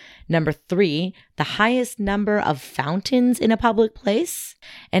 Number 3, the highest number of fountains in a public place.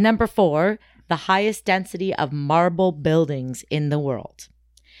 And number 4, the highest density of marble buildings in the world.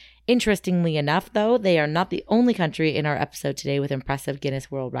 Interestingly enough, though, they are not the only country in our episode today with impressive Guinness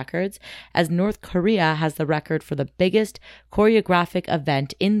World Records, as North Korea has the record for the biggest choreographic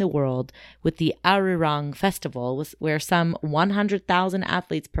event in the world with the Arirang Festival, where some 100,000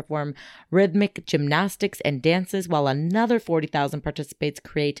 athletes perform rhythmic gymnastics and dances, while another 40,000 participants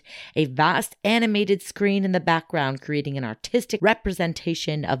create a vast animated screen in the background, creating an artistic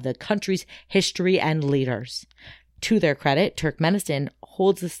representation of the country's history and leaders. To their credit, Turkmenistan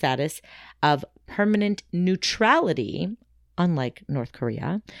holds the status of permanent neutrality, unlike North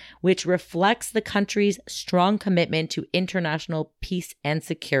Korea, which reflects the country's strong commitment to international peace and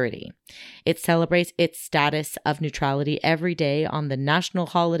security. It celebrates its status of neutrality every day on the national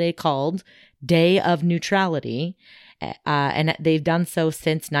holiday called Day of Neutrality, and they've done so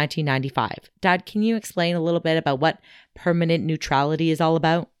since 1995. Dad, can you explain a little bit about what permanent neutrality is all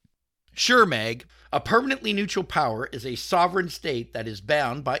about? Sure, Meg. A permanently neutral power is a sovereign state that is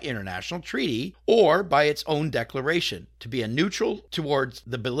bound by international treaty or by its own declaration to be a neutral towards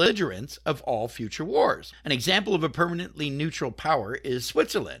the belligerents of all future wars. An example of a permanently neutral power is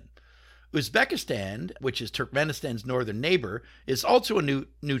Switzerland. Uzbekistan, which is Turkmenistan's northern neighbor, is also a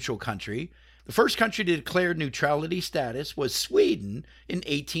neutral country. The first country to declare neutrality status was Sweden in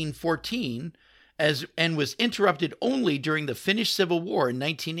 1814, and was interrupted only during the Finnish Civil War in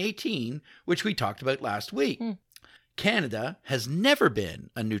 1918, which we talked about last week. Canada has never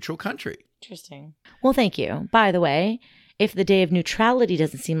been a neutral country. Interesting. Well, thank you. By the way, if the Day of Neutrality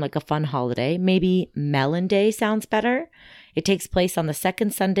doesn't seem like a fun holiday, maybe Melon Day sounds better. It takes place on the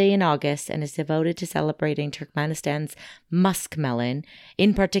second Sunday in August and is devoted to celebrating Turkmenistan's muskmelon,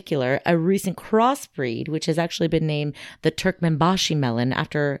 in particular, a recent crossbreed, which has actually been named the Turkmenbashi melon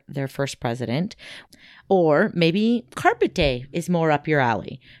after their first president. Or maybe Carpet Day is more up your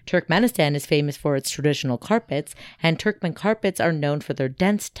alley. Turkmenistan is famous for its traditional carpets, and Turkmen carpets are known for their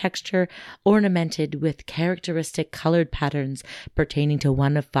dense texture, ornamented with characteristic colored patterns pertaining to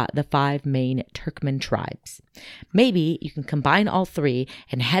one of the 5 main Turkmen tribes. Maybe you can combine all 3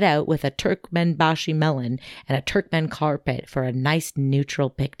 and head out with a Turkmenbashi melon and a Turkmen carpet for a nice neutral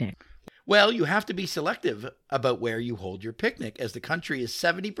picnic. Well, you have to be selective about where you hold your picnic, as the country is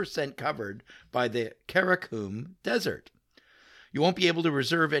 70% covered by the Karakum Desert. You won't be able to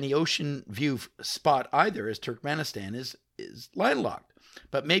reserve any ocean view spot either, as Turkmenistan is landlocked.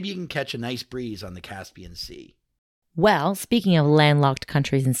 But maybe you can catch a nice breeze on the Caspian Sea. Well, speaking of landlocked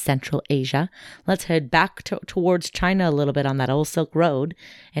countries in Central Asia, let's head back towards China a little bit on that old Silk Road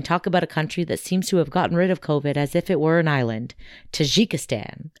and talk about a country that seems to have gotten rid of COVID as if it were an island,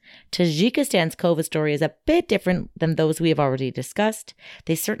 Tajikistan. Tajikistan's COVID story is a bit different than those we have already discussed.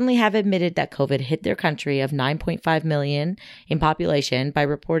 They certainly have admitted that COVID hit their country of 9.5 million in population by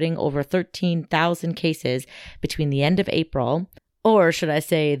reporting over 13,000 cases between the end of April, or should I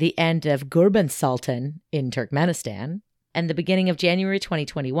say the end of Gurban Sultan in Turkmenistan, and the beginning of January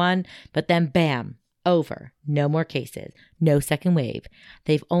 2021, but then bam, over. No more cases. No second wave.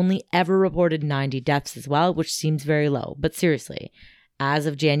 They've only ever reported 90 deaths as well, which seems very low. But seriously, as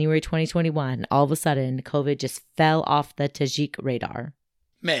of January 2021, all of a sudden, COVID just fell off the Tajik radar.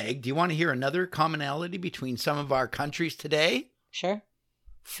 Meg, do you want to hear another commonality between some of our countries today? Sure.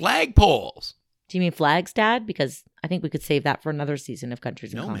 Flagpoles. Do you mean flags, Dad? Because I think we could save that for another season of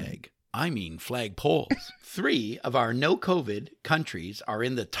Countries in Common. No, Meg. I mean flagpoles. 3 of our no-COVID countries are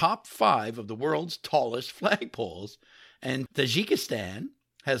in the top 5 of the world's tallest flagpoles, and Tajikistan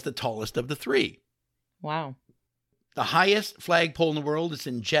has the tallest of the 3. Wow. The highest flagpole in the world is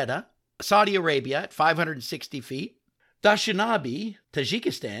in Jeddah, Saudi Arabia at 560 feet, Dushanbe,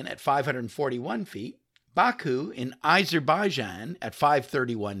 Tajikistan at 541 feet, Baku in Azerbaijan at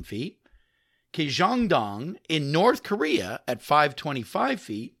 531 feet, Kejongdong in North Korea at 525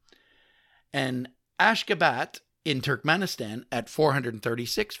 feet, and Ashgabat in Turkmenistan at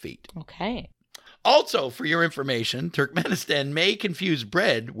 436 feet. Okay. Also, for your information, Turkmenistan may confuse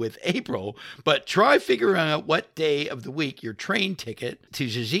bread with April, but try figuring out what day of the week your train ticket to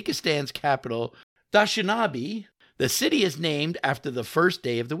Tajikistan's capital, Dushanbe. The city is named after the first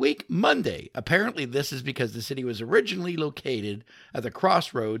day of the week, Monday. Apparently, this is because the city was originally located at the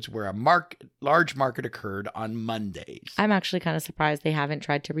crossroads where a large market occurred on Mondays. I'm actually kind of surprised they haven't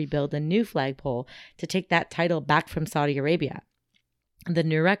tried to rebuild a new flagpole to take that title back from Saudi Arabia. The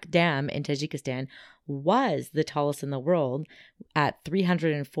Nurek Dam in Tajikistan was the tallest in the world at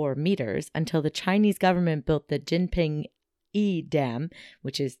 304 meters until the Chinese government built the Jinping-E Dam,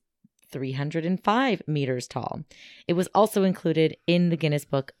 which is 305 meters tall. It was also included in the Guinness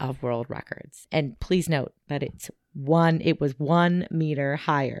Book of World Records. And please note that it was 1 meter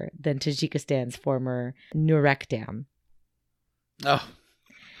higher than Tajikistan's former Nurek Dam. Oh.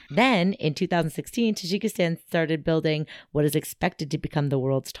 Then, in 2016, Tajikistan started building what is expected to become the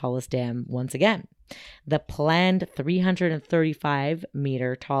world's tallest dam once again. The planned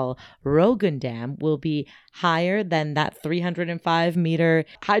 335-meter tall Rogun Dam will be higher than that 305-meter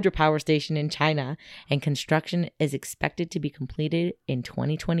hydropower station in China, and construction is expected to be completed in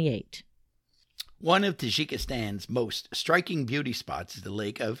 2028. One of Tajikistan's most striking beauty spots is the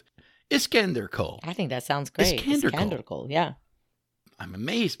lake of Iskanderkul. I think that sounds great. Iskanderkul, yeah. I'm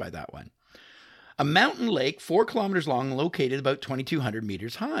amazed by that one. A mountain lake 4 kilometers long, located about 2,200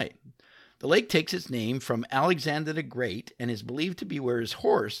 meters high. The lake takes its name from Alexander the Great and is believed to be where his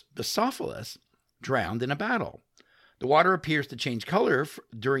horse, Bucephalus, drowned in a battle. The water appears to change color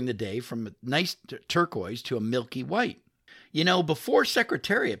during the day from a nice turquoise to a milky white. You know, before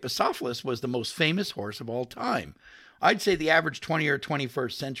Secretariat, Bucephalus was the most famous horse of all time. I'd say the average 20th or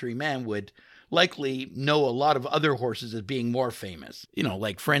 21st century man would likely know a lot of other horses as being more famous. You know,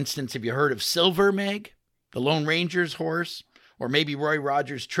 like, for instance, have you heard of Silver, Meg? The Lone Ranger's horse? Or maybe Roy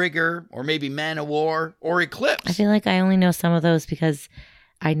Rogers' Trigger? Or maybe Man o' War? Or Eclipse? I feel like I only know some of those because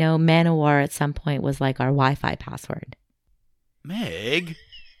I know Man o' War at some point was like our Wi-Fi password. Meg?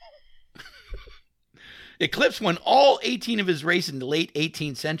 Eclipse won all 18 of his races in the late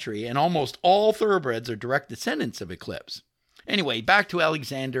 18th century, and almost all thoroughbreds are direct descendants of Eclipse. Anyway, back to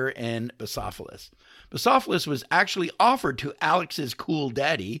Alexander and Bucephalus. Bucephalus was actually offered to Alex's cool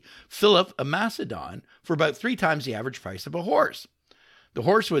daddy, Philip of Macedon, for about 3 times the average price of a horse. The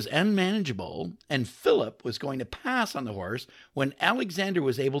horse was unmanageable, and Philip was going to pass on the horse when Alexander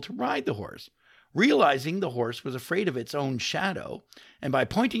was able to ride the horse. Realizing the horse was afraid of its own shadow, and by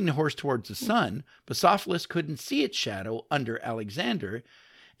pointing the horse towards the sun, Bucephalus couldn't see its shadow under Alexander,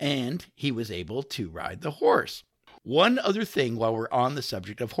 and he was able to ride the horse. One other thing while we're on the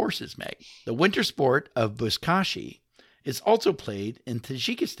subject of horses, Meg. The winter sport of buzkashi is also played in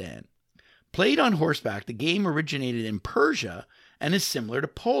Tajikistan. Played on horseback, the game originated in Persia and is similar to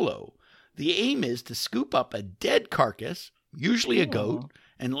polo. The aim is to scoop up a dead carcass, usually a goat,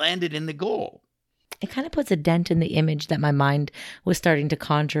 and land it in the goal. It kind of puts a dent in the image that my mind was starting to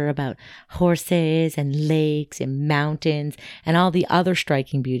conjure about horses and lakes and mountains and all the other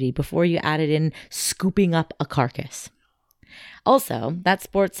striking beauty before you added in scooping up a carcass. Also, that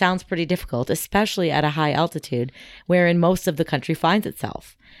sport sounds pretty difficult, especially at a high altitude, wherein most of the country finds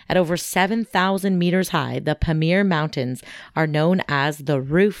itself. At over 7,000 meters high, the Pamir Mountains are known as the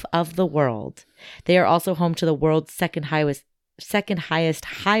roof of the world. They are also home to the world's second highest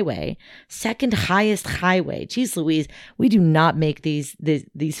highway. Jeez Louise, we do not make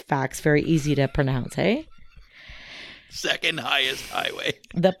these facts very easy to pronounce, hey? Second highest highway.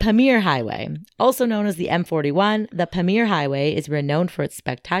 The Pamir Highway, also known as the M41, the Pamir Highway is renowned for its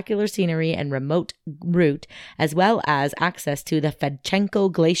spectacular scenery and remote route, as well as access to the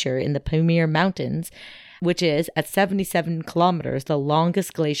Fedchenko Glacier in the Pamir Mountains, which is, at 77 kilometers, the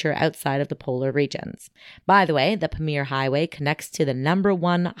longest glacier outside of the polar regions. By the way, the Pamir Highway connects to the number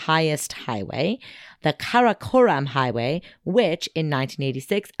 1 highest highway, the Karakoram Highway, which in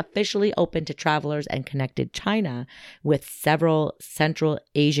 1986 officially opened to travelers and connected China with several Central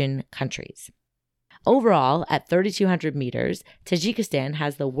Asian countries. Overall, at 3,200 meters, Tajikistan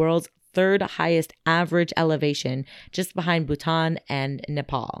has the world's 3rd highest average elevation, just behind Bhutan and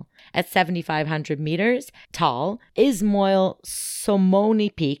Nepal. At 7,500 meters tall, Ismoil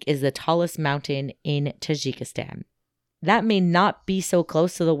Somoni Peak is the tallest mountain in Tajikistan. That may not be so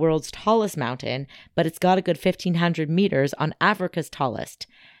close to the world's tallest mountain, but it's got a good 1,500 meters on Africa's tallest,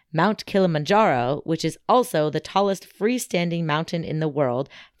 Mount Kilimanjaro, which is also the tallest freestanding mountain in the world,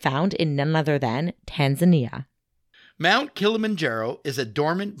 found in none other than Tanzania. Mount Kilimanjaro is a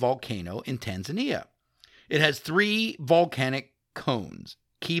dormant volcano in Tanzania. It has 3 volcanic cones,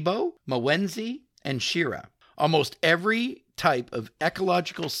 Kibo, Mawenzi, and Shira. Almost every type of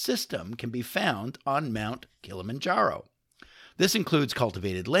ecological system can be found on Mount Kilimanjaro. This includes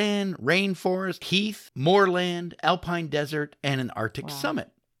cultivated land, rainforest, heath, moorland, alpine desert, and an Arctic summit.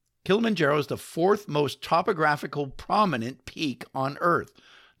 Kilimanjaro is the 4th most topographical prominent peak on Earth.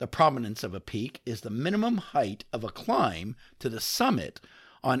 The prominence of a peak is the minimum height of a climb to the summit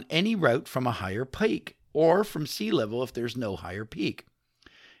on any route from a higher peak, or from sea level if there's no higher peak.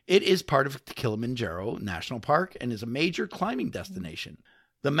 It is part of the Kilimanjaro National Park and is a major climbing destination.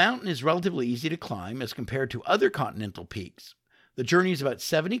 The mountain is relatively easy to climb as compared to other continental peaks. The journey is about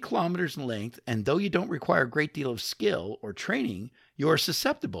 70 kilometers in length, and though you don't require a great deal of skill or training, you are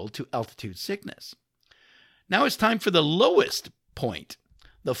susceptible to altitude sickness. Now it's time for the lowest point.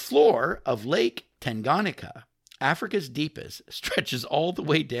 The floor of Lake Tanganyika, Africa's deepest, stretches all the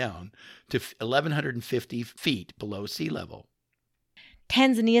way down to 1,150 feet below sea level.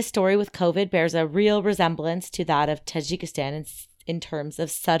 Tanzania's story with COVID bears a real resemblance to that of Tajikistan in terms of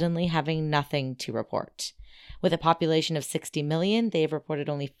suddenly having nothing to report. With a population of 60 million, they have reported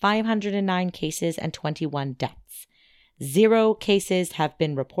only 509 cases and 21 deaths. 0 cases have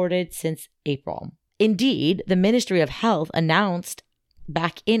been reported since April. Indeed, the Ministry of Health announced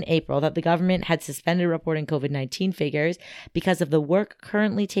back in April that the government had suspended reporting COVID-19 figures because of the work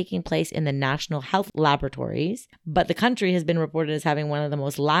currently taking place in the national health laboratories, but the country has been reported as having one of the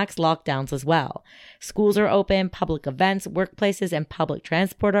most lax lockdowns as well. Schools are open, public events, workplaces, and public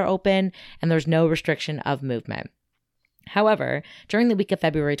transport are open, and there's no restriction of movement. However, during the week of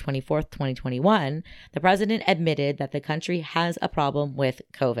February 24th, 2021, the president admitted that the country has a problem with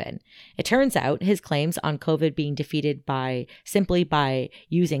COVID. It turns out his claims on COVID being defeated simply by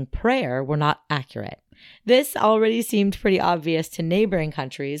using prayer were not accurate. This already seemed pretty obvious to neighboring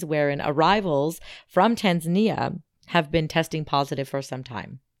countries wherein arrivals from Tanzania have been testing positive for some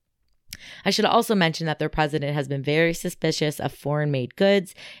time. I should also mention that their president has been very suspicious of foreign-made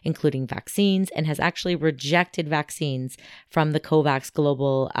goods, including vaccines, and has actually rejected vaccines from the COVAX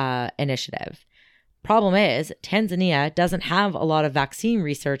Global Initiative. Problem is, Tanzania doesn't have a lot of vaccine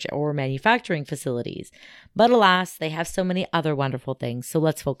research or manufacturing facilities, but alas, they have so many other wonderful things, so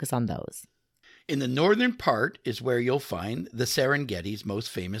let's focus on those. In the northern part is where you'll find the Serengeti's most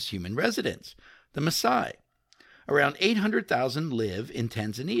famous human residents, the Maasai. Around 800,000 live in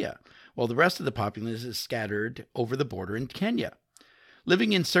Tanzania, while the rest of the populace is scattered over the border in Kenya.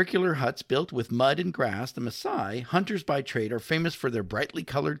 Living in circular huts built with mud and grass, the Maasai, hunters by trade, are famous for their brightly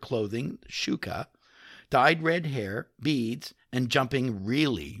colored clothing, shuka, dyed red hair, beads, and jumping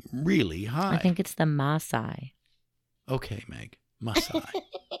really, really high. I think it's the Maasai. Okay, Meg. Maasai.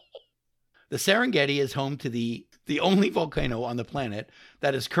 The Serengeti is home to the only volcano on the planet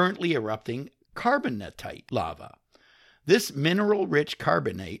that is currently erupting carbonatite lava. This mineral-rich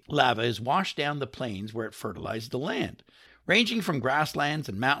carbonate lava is washed down the plains where it fertilizes the land. Ranging from grasslands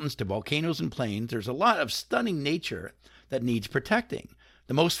and mountains to volcanoes and plains, there's a lot of stunning nature that needs protecting.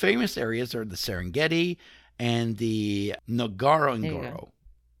 The most famous areas are the Serengeti and the Ngorongoro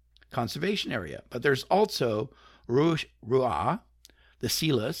Conservation Area. But there's also Ruaha, the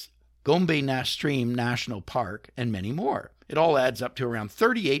Selous, Gombe Stream National Park, and many more. It all adds up to around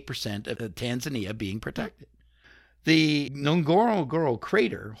 38% of Tanzania being protected. The Ngorongoro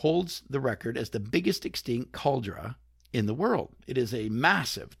crater holds the record as the biggest extinct caldera in the world. It is a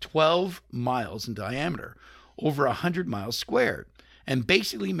massive 12 miles in diameter, over 100 miles squared, and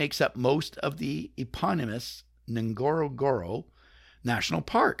basically makes up most of the eponymous Ngorongoro National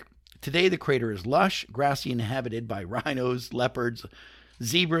Park. Today, the crater is lush, grassy, inhabited by rhinos, leopards,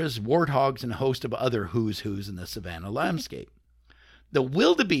 zebras, warthogs, and a host of other who's in the savanna landscape. The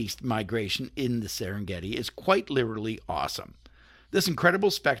wildebeest migration in the Serengeti is quite literally awesome. This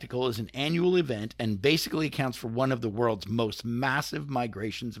incredible spectacle is an annual event and basically accounts for one of the world's most massive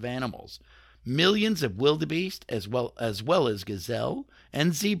migrations of animals. Millions of wildebeest, as well as gazelle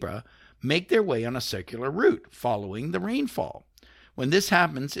and zebra, make their way on a circular route following the rainfall. When this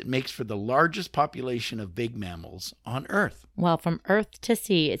happens, it makes for the largest population of big mammals on Earth. Well, from Earth to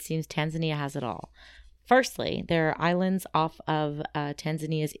sea, it seems Tanzania has it all. Firstly, there are islands off of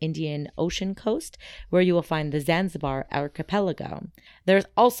Tanzania's Indian Ocean coast where you will find the Zanzibar archipelago. There's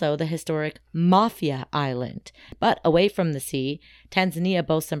also the historic Mafia Island. But away from the sea, Tanzania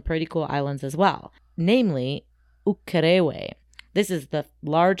boasts some pretty cool islands as well, namely Ukerewe. This is the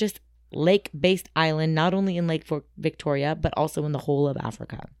largest lake-based island not only in Lake Victoria, but also in the whole of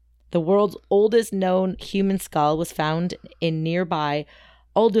Africa. The world's oldest known human skull was found in nearby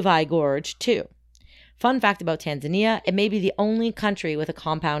Olduvai Gorge, too. Fun fact about Tanzania, it may be the only country with a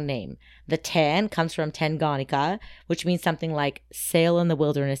compound name. The Tan comes from Tanganyika, which means something like sail in the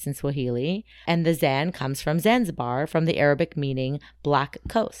wilderness in Swahili. And the Zan comes from Zanzibar, from the Arabic meaning black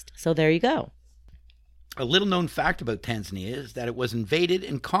coast. So there you go. A little known fact about Tanzania is that it was invaded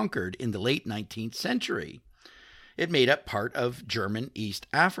and conquered in the late 19th century. It made up part of German East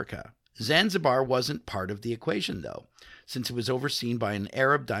Africa. Zanzibar wasn't part of the equation, though, since it was overseen by an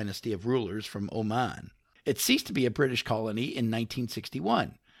Arab dynasty of rulers from Oman. It ceased to be a British colony in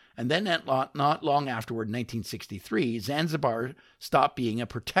 1961, and then not long afterward, 1963, Zanzibar stopped being a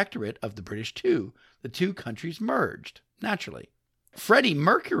protectorate of the British too. The two countries merged, naturally. Freddie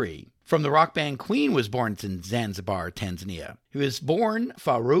Mercury from the rock band Queen was born in Zanzibar, Tanzania. He was born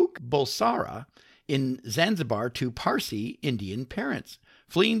Farooq Bulsara in Zanzibar to Parsi Indian parents.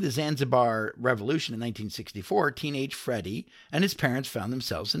 Fleeing the Zanzibar Revolution in 1964, teenage Freddie and his parents found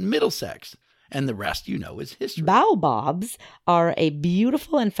themselves in Middlesex. And the rest, you know, is history. Baobabs are a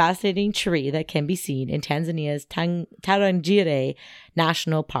beautiful and fascinating tree that can be seen in Tanzania's Tarangire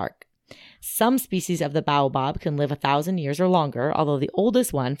National Park. Some species of the baobab can live 1,000 years or longer, although the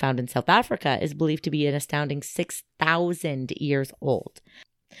oldest one, found in South Africa, is believed to be an astounding 6,000 years old.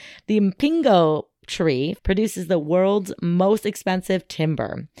 The Mpingo tree produces the world's most expensive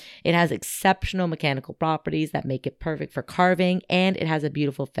timber. It has exceptional mechanical properties that make it perfect for carving, and it has a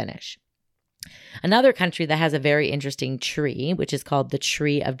beautiful finish. Another country that has a very interesting tree, which is called the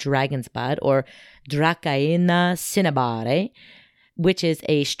Tree of Dragon's Blood, or Dracaena cinnamomum, which is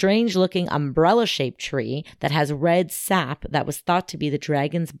a strange-looking umbrella-shaped tree that has red sap that was thought to be the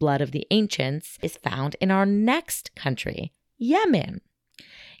dragon's blood of the ancients, is found in our next country, Yemen.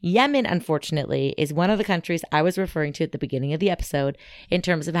 Yemen, unfortunately, is one of the countries I was referring to at the beginning of the episode in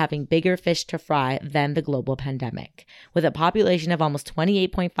terms of having bigger fish to fry than the global pandemic. With a population of almost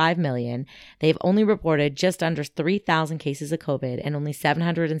 28.5 million, they've only reported just under 3,000 cases of COVID and only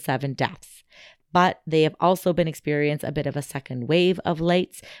 707 deaths. But they have also been experiencing a bit of a second wave of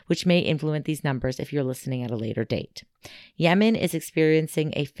late, which may influence these numbers if you're listening at a later date. Yemen is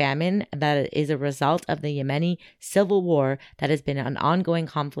experiencing a famine that is a result of the Yemeni civil war that has been an ongoing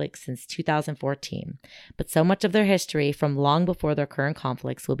conflict since 2014. But so much of their history from long before their current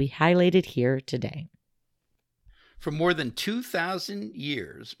conflicts will be highlighted here today. For more than 2,000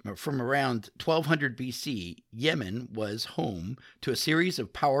 years, from around 1200 BC, Yemen was home to a series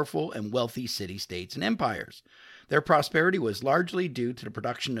of powerful and wealthy city-states and empires. Their prosperity was largely due to the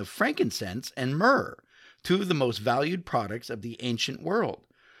production of frankincense and myrrh, two of the most valued products of the ancient world.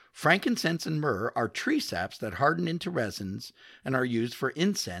 Frankincense and myrrh are tree saps that harden into resins and are used for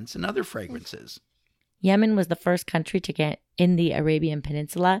incense and other fragrances. Yemen was the first country to get in the Arabian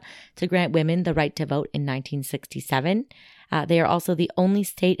Peninsula to grant women the right to vote in 1967. They are also the only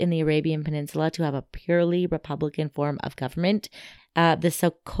state in the Arabian Peninsula to have a purely Republican form of government. The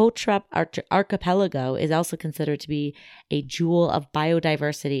Socotra archipelago is also considered to be a jewel of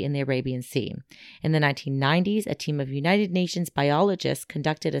biodiversity in the Arabian Sea. In the 1990s, a team of United Nations biologists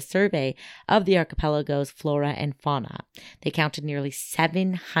conducted a survey of the archipelago's flora and fauna. They counted nearly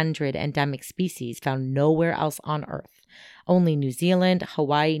 700 endemic species found nowhere else on Earth. Only New Zealand,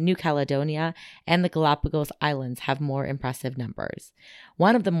 Hawaii, New Caledonia, and the Galapagos Islands have more impressive numbers.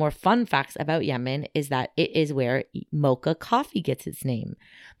 One of the more fun facts about Yemen is that it is where mocha coffee gets its name.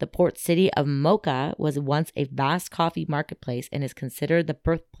 The port city of Mocha was once a vast coffee marketplace and is considered the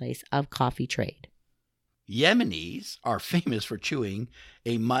birthplace of coffee trade. Yemenis are famous for chewing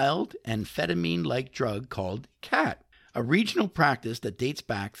a mild amphetamine-like drug called khat, a regional practice that dates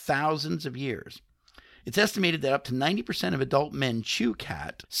back thousands of years. It's estimated that up to 90% of adult men chew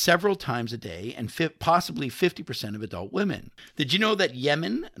khat several times a day and possibly 50% of adult women. Did you know that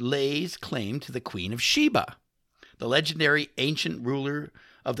Yemen lays claim to the Queen of Sheba, the legendary ancient ruler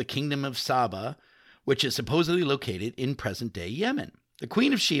of the Kingdom of Saba, which is supposedly located in present-day Yemen? The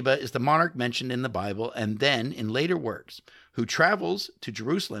Queen of Sheba is the monarch mentioned in the Bible and then in later works, who travels to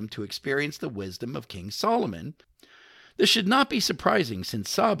Jerusalem to experience the wisdom of King Solomon. This should not be surprising since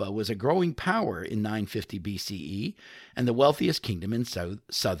Saba was a growing power in 950 BCE and the wealthiest kingdom in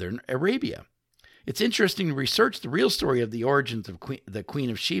southern Arabia. It's interesting to research the real story of the origins of the Queen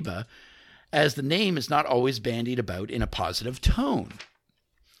of Sheba, as the name is not always bandied about in a positive tone.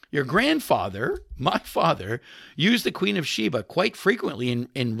 Your grandfather, my father, used the Queen of Sheba quite frequently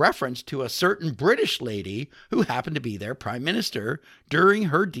in reference to a certain British lady who happened to be their prime minister during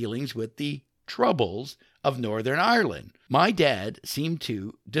her dealings with the Troubles of Northern Ireland. My dad seemed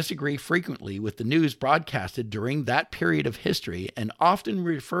to disagree frequently with the news broadcasted during that period of history and often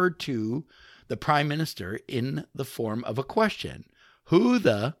referred to the Prime Minister in the form of a question. Who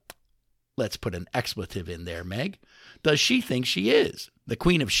the let's put an expletive in there, Meg, does she think she is? The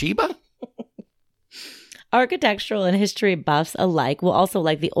Queen of Sheba? Architectural and history buffs alike will also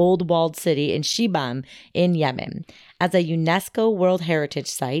like the old walled city in Shibam in Yemen. As a UNESCO World Heritage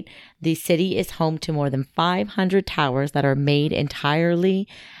Site, the city is home to more than 500 towers that are made entirely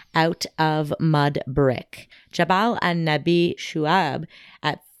out of mud brick. Jabal an-Nabi Shu'ab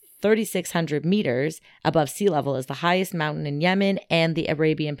at 3,600 meters above sea level is the highest mountain in Yemen and the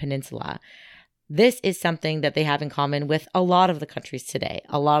Arabian Peninsula. This is something that they have in common with a lot of the countries today.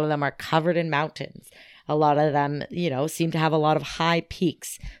 A lot of them are covered in mountains. A lot of them, seem to have a lot of high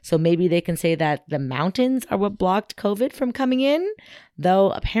peaks. So maybe they can say that the mountains are what blocked COVID from coming in,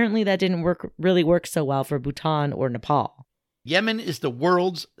 though apparently that didn't really work so well for Bhutan or Nepal. Yemen is the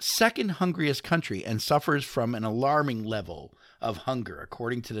world's second hungriest country and suffers from an alarming level of hunger,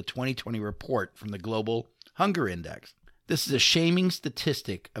 according to the 2020 report from the Global Hunger Index. This is a shaming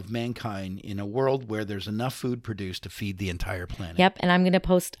statistic of mankind in a world where there's enough food produced to feed the entire planet. Yep, and I'm going to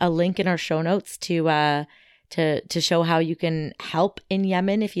post a link in our show notes to show how you can help in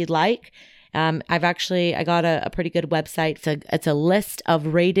Yemen if you'd like. I got a pretty good website. It's a list of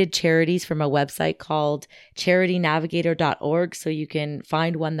rated charities from a website called charitynavigator.org, so you can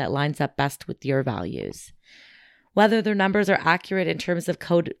find one that lines up best with your values. Whether their numbers are accurate in terms of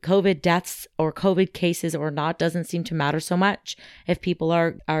COVID deaths or COVID cases or not doesn't seem to matter so much if people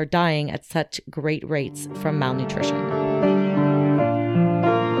are dying at such great rates from malnutrition.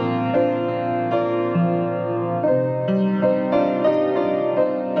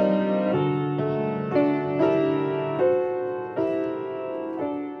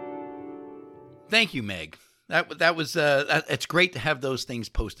 Thank you, Meg. That was it's great to have those things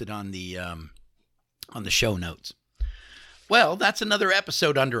posted on the show notes. Well, that's another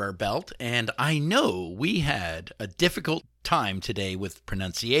episode under our belt, and I know we had a difficult time today with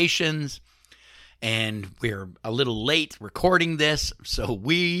pronunciations, and we're a little late recording this, so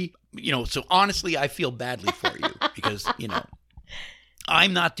so honestly, I feel badly for you because,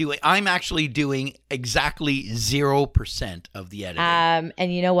 I'm actually doing exactly 0% of the editing.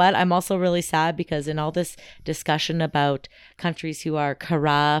 And you know what? I'm also really sad because in all this discussion about countries who are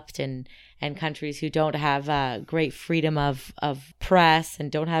corrupt and countries who don't have great freedom of press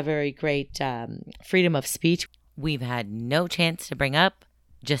and don't have very great freedom of speech, we've had no chance to bring up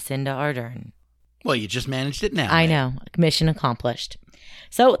Jacinda Ardern. Well, you just managed it now. I know. Mission accomplished.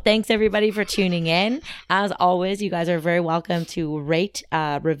 So thanks, everybody, for tuning in. As always, you guys are very welcome to rate,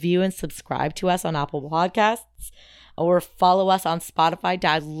 review, and subscribe to us on Apple Podcasts or follow us on Spotify.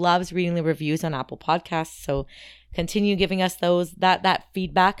 Dad loves reading the reviews on Apple Podcasts, so continue giving us that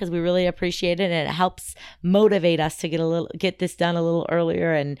feedback because we really appreciate it, and it helps motivate us to get this done a little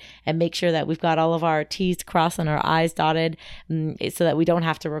earlier and make sure that we've got all of our T's crossed and our I's dotted, so that we don't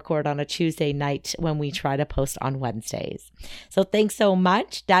have to record on a Tuesday night when we try to post on Wednesdays. So thanks so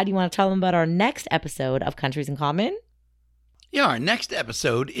much. Dad, you want to tell them about our next episode of Countries in Common? Yeah, our next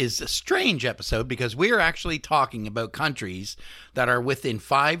episode is a strange episode because we're actually talking about countries that are within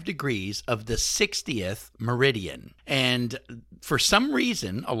 5 degrees of the 60th meridian. And for some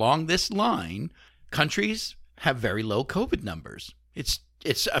reason along this line, countries have very low COVID numbers. It's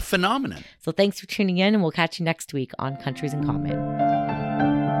a phenomenon. So thanks for tuning in, and we'll catch you next week on Countries in Common.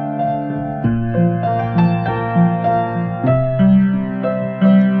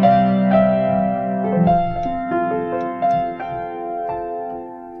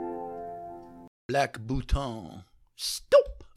 Black Bhutan. Stop.